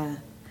in your path.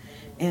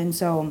 And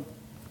so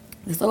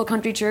this little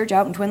country church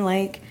out in Twin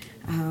Lake,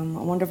 a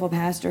wonderful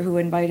pastor who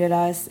invited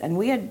us, and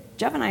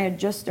Jeff and I had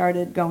just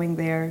started going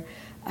there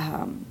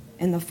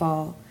in the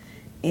fall.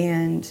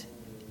 And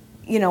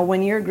you know,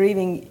 when you're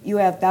grieving, you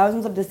have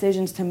thousands of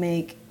decisions to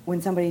make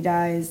when somebody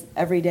dies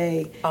every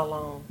day.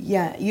 Alone.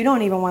 Yeah, you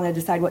don't even want to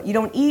decide what, you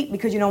don't eat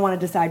because you don't want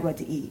to decide what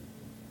to eat.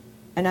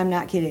 And I'm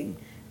not kidding,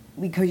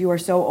 because you are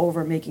so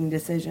over making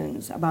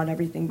decisions about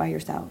everything by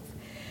yourself.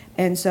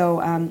 And so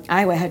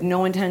I had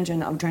no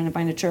intention of trying to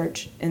find a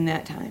church in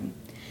that time.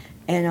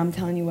 And I'm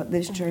telling you what,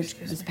 this church,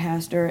 this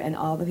pastor, and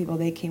all the people,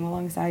 they came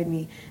alongside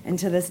me. And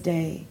to this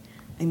day,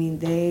 I mean,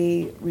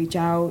 they reach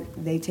out,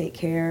 they take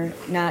care,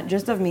 not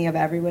just of me, of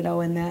every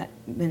widow in that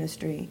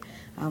ministry.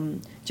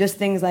 Just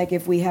things like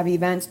if we have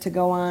events to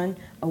go on,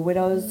 a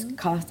widow's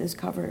cost is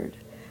covered.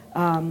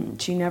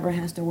 She never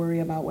has to worry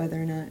about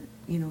whether or not,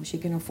 you know, she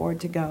can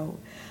afford to go.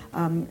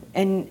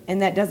 And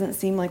that doesn't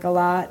seem like a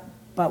lot,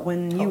 but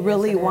when you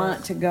really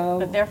want to go.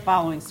 But they're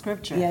following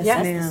Scripture. Yes,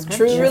 Yes, ma'am.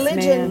 true Yes,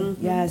 religion. ma'am.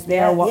 Yes, they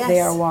Yes.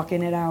 they are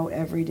walking it out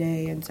every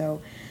day. And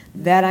so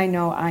that I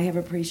know I have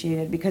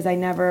appreciated, because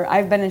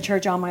I've been in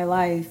church all my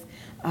life,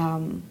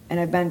 and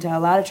I've been to a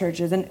lot of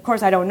churches. And of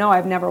course, I don't know,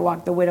 I've never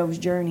walked the widow's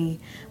journey,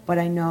 but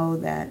I know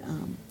that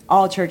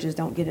all churches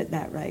don't get it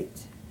that right.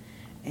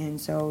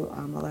 And so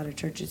a lot of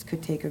churches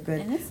could take a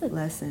good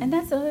lesson. And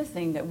that's the other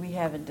thing that we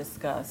haven't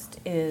discussed,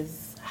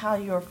 is how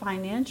your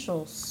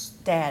financial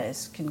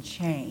status can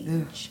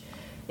change.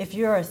 If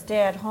you're a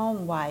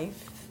stay-at-home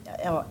wife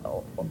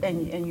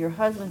and your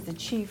husband's the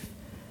chief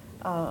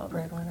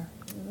breadwinner,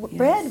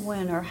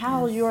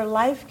 how your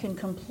life can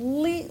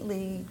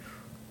completely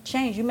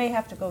change. You may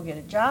have to go get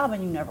a job,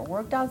 and you never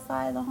worked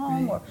outside of the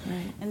home. Right.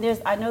 And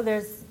I know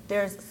there's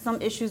there's some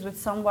issues with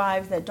some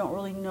wives that don't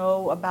really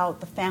know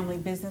about the family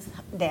business.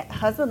 That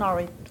husband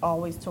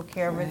always took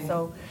care of it,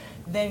 so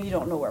then you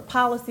don't know where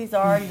policies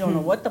are, you don't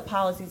know what the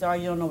policies are,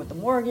 you don't know what the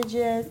mortgage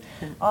is,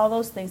 all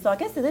those things. So I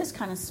guess it is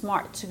kind of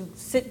smart to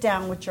sit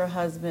down with your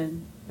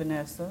husband,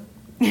 Vanessa,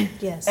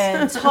 Yes.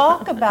 and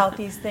talk about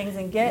these things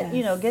and get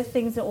get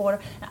things in order.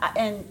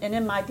 And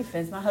in my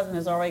defense, my husband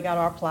has already got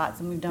our plots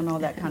and we've done all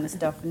that kind of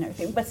stuff and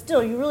everything. But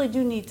still, you really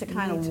do need to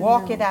kind of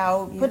walk it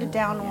out, put it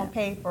down on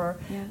paper,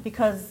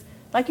 because,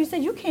 like you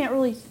said, you can't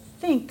really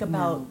think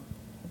about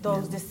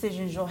those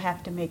decisions you'll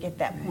have to make at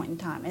that point in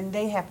time, and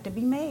they have to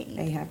be made.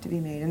 They have to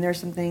be made. And there's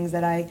some things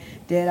that I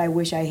did I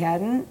wish I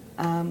hadn't,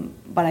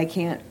 but I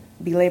can't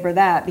belabor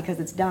that because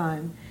it's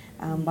done.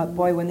 But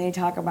boy, when they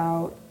talk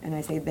about, and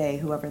I say they,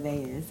 whoever they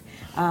is,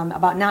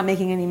 about not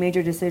making any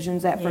major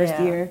decisions that first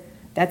year,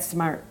 that's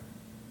smart.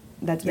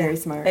 That's very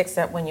smart.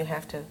 Except when you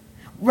have to.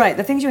 Right,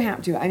 the things you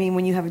have to. I mean,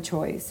 when you have a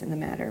choice in the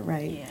matter,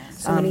 right? Yeah.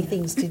 So many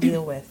things to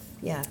deal with.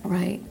 Yeah.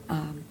 Right.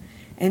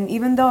 And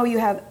even though you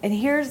have, and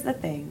here's the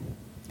thing,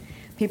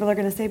 people are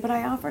going to say, but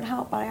I offered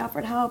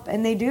help,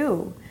 and they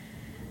do.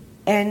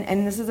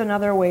 And this is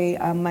another way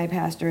my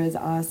pastor is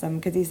awesome,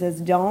 because he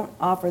says, don't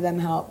offer them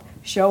help.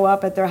 Show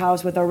up at their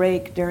house with a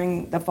rake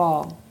during the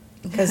fall.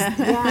 Because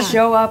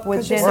Show up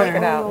with dinner. Work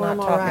it out, not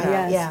talk it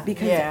out. Yes,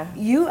 because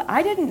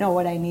I didn't know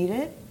what I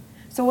needed.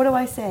 So what do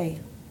I say?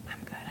 I'm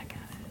good, I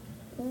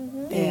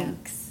got it.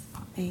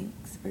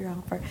 Thanks for your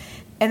offer.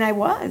 And I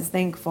was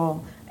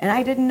thankful. And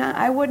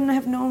I wouldn't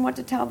have known what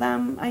to tell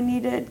them I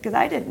needed, because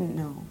I didn't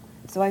know.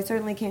 So I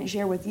certainly can't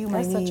share with you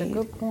my That's need. such a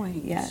good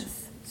point. Yes.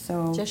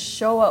 So Just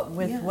show up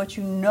with what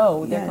you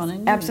know they're going to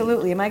need.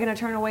 Absolutely. Am I going to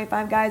turn away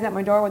 5 guys at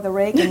my door with a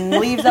rake and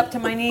leaves up to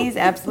my knees?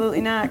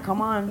 Absolutely not.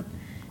 Come on.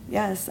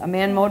 Yes. A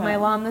man mowed my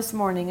lawn this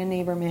morning, a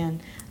neighbor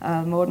man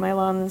mowed my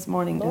lawn this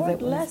morning. Lord it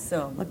bless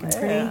was him. looking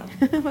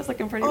pretty. It was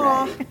looking pretty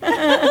ready.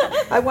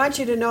 I want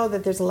you to know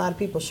that there's a lot of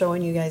people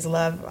showing you guys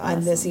love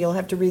on this. You'll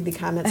have to read the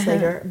comments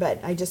later, but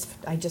I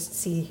just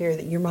see here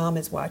that your mom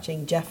is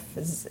watching. Jeff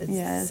is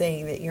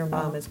saying that your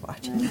mom is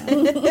watching.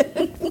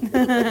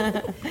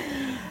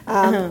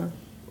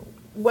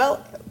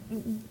 Well,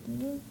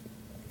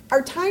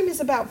 our time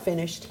is about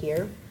finished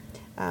here.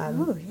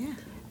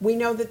 We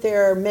know that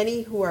there are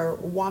many who are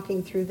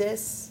walking through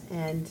this,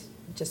 and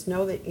just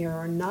know that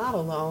you're not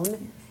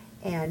alone.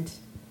 And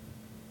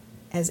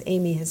as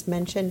Amy has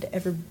mentioned,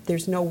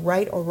 there's no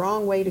right or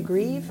wrong way to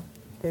grieve.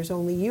 There's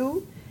only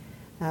you,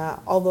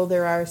 although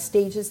there are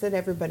stages that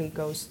everybody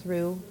goes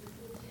through.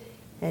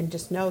 And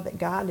just know that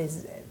God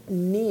is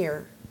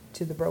near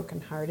to the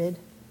brokenhearted.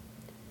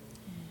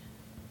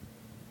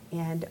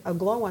 And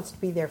Aglow wants to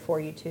be there for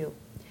you too.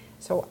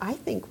 So I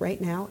think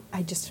right now,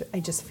 I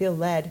just feel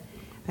led.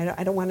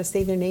 I don't want to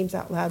say their names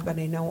out loud, but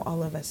I know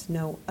all of us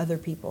know other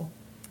people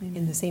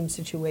in the same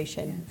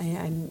situation.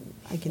 Yes.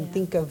 I can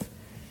think of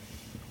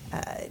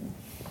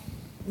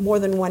more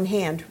than one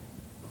hand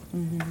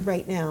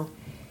right now.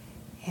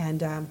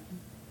 And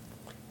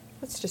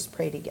let's just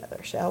pray together,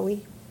 shall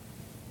we?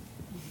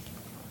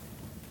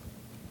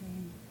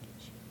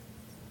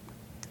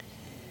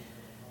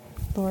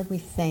 Lord, we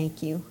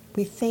thank you.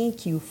 We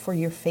thank you for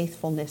your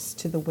faithfulness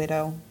to the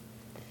widow,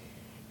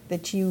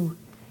 that you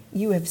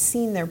have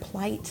seen their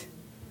plight,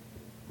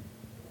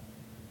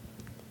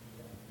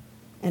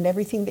 and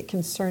everything that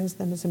concerns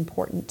them is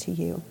important to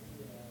you.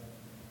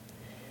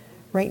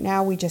 Right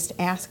now, we just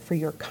ask for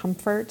your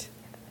comfort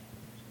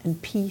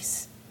and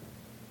peace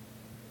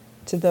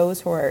to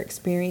those who are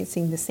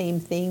experiencing the same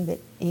thing that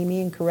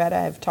Amy and Coretta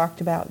have talked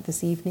about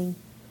this evening.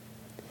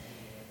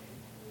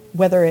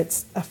 Whether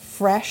it's a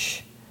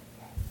fresh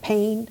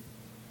pain,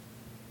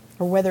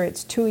 or whether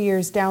it's 2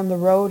 years down the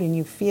road and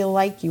you feel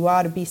like you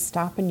ought to be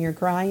stopping your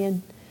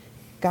crying,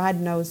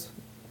 God knows.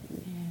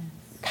 Yes.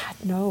 God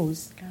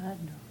knows. God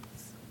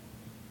knows.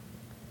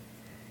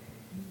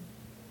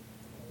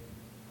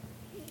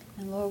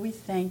 And Lord, we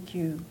thank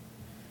you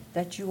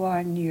that you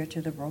are near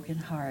to the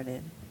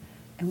brokenhearted.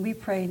 And we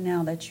pray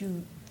now that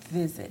you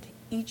visit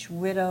each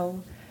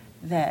widow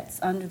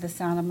that's under the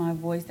sound of my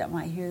voice that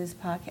might hear this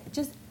podcast.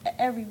 Just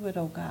every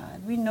widow,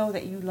 God. We know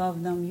that you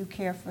love them, you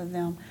care for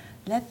them.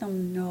 Let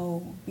them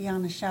know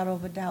beyond a shadow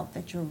of a doubt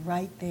that you're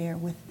right there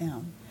with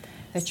them,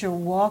 that you're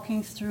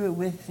walking through it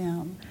with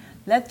them.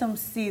 Let them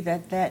see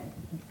that that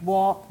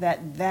walk,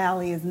 that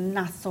valley is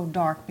not so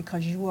dark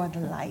because you are the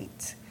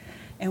light.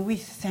 And we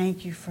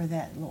thank you for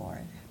that,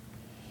 Lord,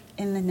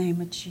 in the name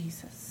of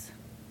Jesus.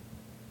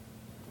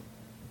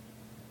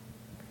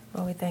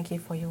 Well, we thank you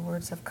for your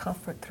words of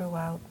comfort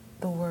throughout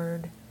the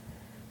word.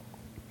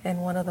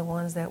 And one of the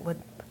ones that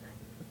would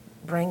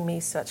bring me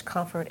such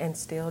comfort and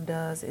still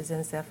does is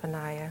in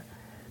Zephaniah,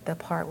 the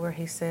part where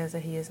he says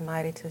that he is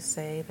mighty to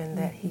save and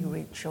that he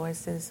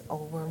rejoices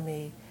over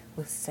me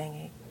with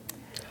singing.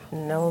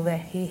 Know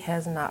that he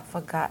has not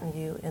forgotten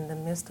you in the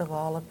midst of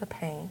all of the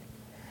pain,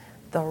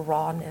 the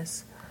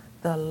rawness,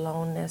 the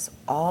aloneness,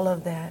 all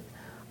of that.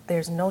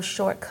 There's no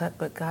shortcut,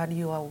 but God,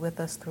 you are with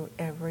us through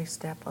every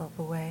step of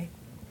the way.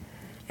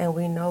 And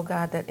we know,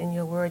 God, that in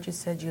your word you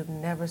said you've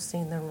never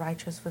seen the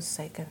righteous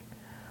forsaken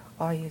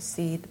or your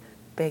seed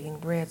begging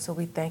bread. So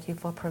we thank you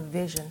for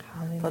provision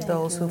for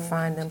those who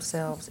find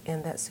themselves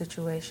in that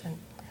situation.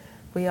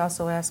 We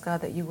also ask,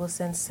 God, that you will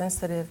send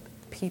sensitive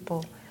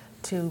people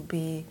to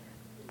be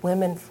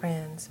women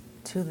friends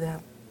to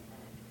them,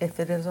 if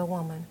it is a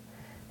woman,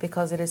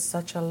 because it is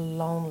such a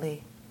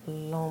lonely,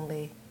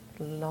 lonely,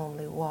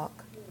 lonely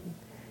walk.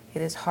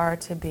 It is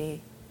hard to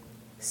be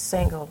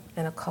single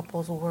in a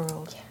couple's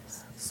world.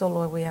 Yes. So,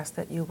 Lord, we ask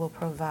that you will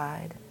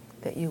provide,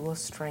 that you will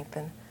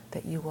strengthen,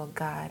 that you will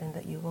guide, and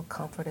that you will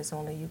comfort as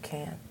only you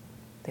can.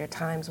 There are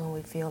times when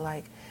we feel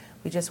like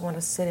we just want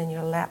to sit in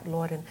your lap,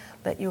 Lord, and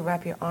let you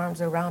wrap your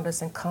arms around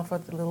us and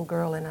comfort the little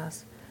girl in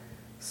us.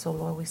 So,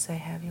 Lord, we say,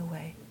 have your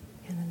way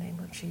in the name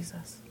of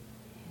Jesus.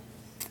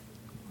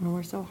 Lord,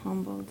 we're so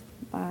humbled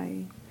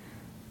by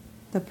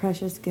the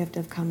precious gift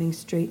of coming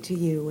straight to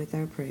you with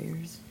our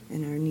prayers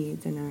and our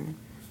needs and our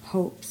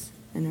hopes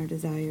and our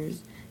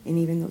desires and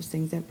even those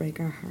things that break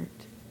our heart.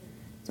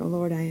 So,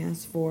 Lord, I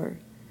ask for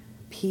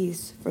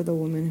peace for the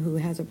woman who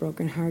has a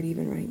broken heart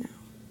even right now.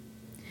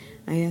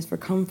 I ask for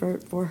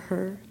comfort for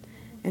her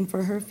and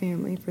for her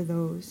family, for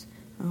those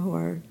who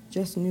are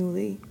just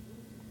newly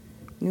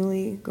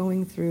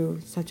going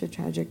through such a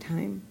tragic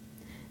time.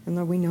 And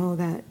Lord, we know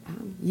that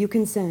you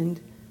can send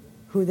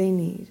who they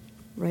need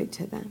right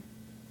to them.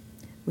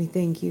 We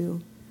thank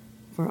you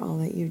for all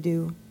that you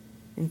do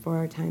and for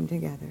our time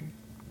together.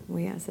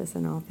 We ask this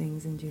in all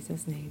things in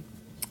Jesus' name.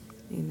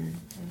 Amen.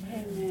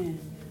 Amen.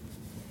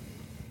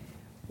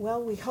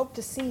 Well, we hope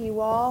to see you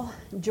all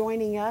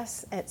joining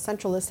us at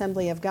Central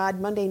Assembly of God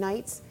Monday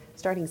nights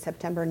starting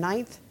September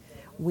 9th.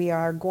 We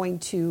are going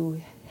to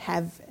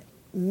have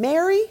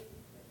Mary,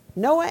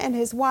 Noah and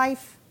his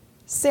wife,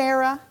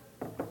 Sarah,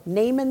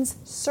 Naaman's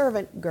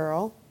servant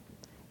girl,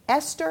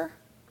 Esther,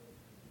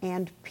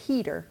 and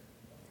Peter.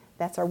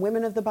 That's our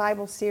Women of the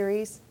Bible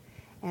series,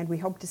 and we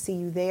hope to see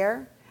you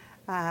there.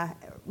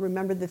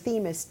 Remember, the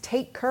theme is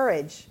Take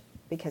Courage,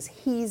 because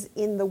he's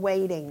in the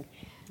waiting.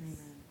 Amen.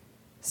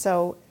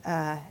 So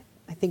I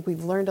think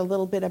we've learned a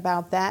little bit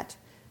about that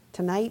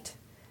tonight,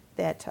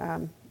 that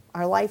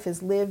our life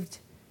is lived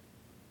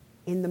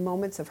in the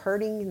moments of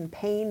hurting and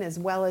pain as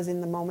well as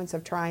in the moments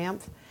of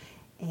triumph.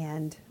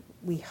 And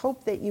we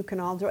hope that you can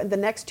all join. The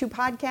next two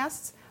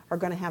podcasts are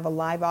going to have a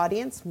live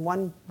audience,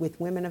 one with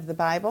Women of the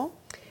Bible,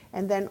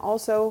 and then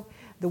also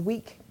the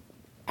week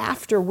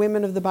after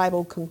Women of the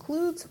Bible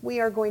concludes, we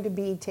are going to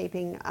be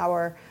taping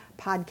our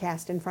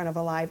podcast in front of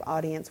a live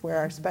audience where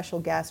our special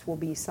guest will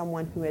be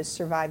someone who has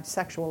survived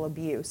sexual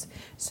abuse.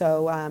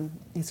 So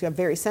it's a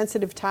very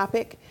sensitive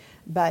topic,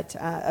 but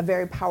a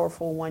very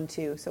powerful one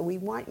too. So we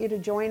want you to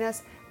join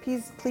us.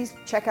 Please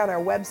check out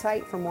our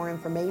website for more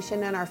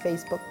information and our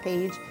Facebook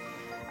page.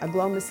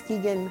 Aglow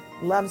Muskegon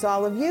loves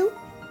all of you,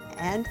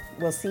 and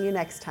we'll see you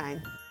next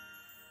time.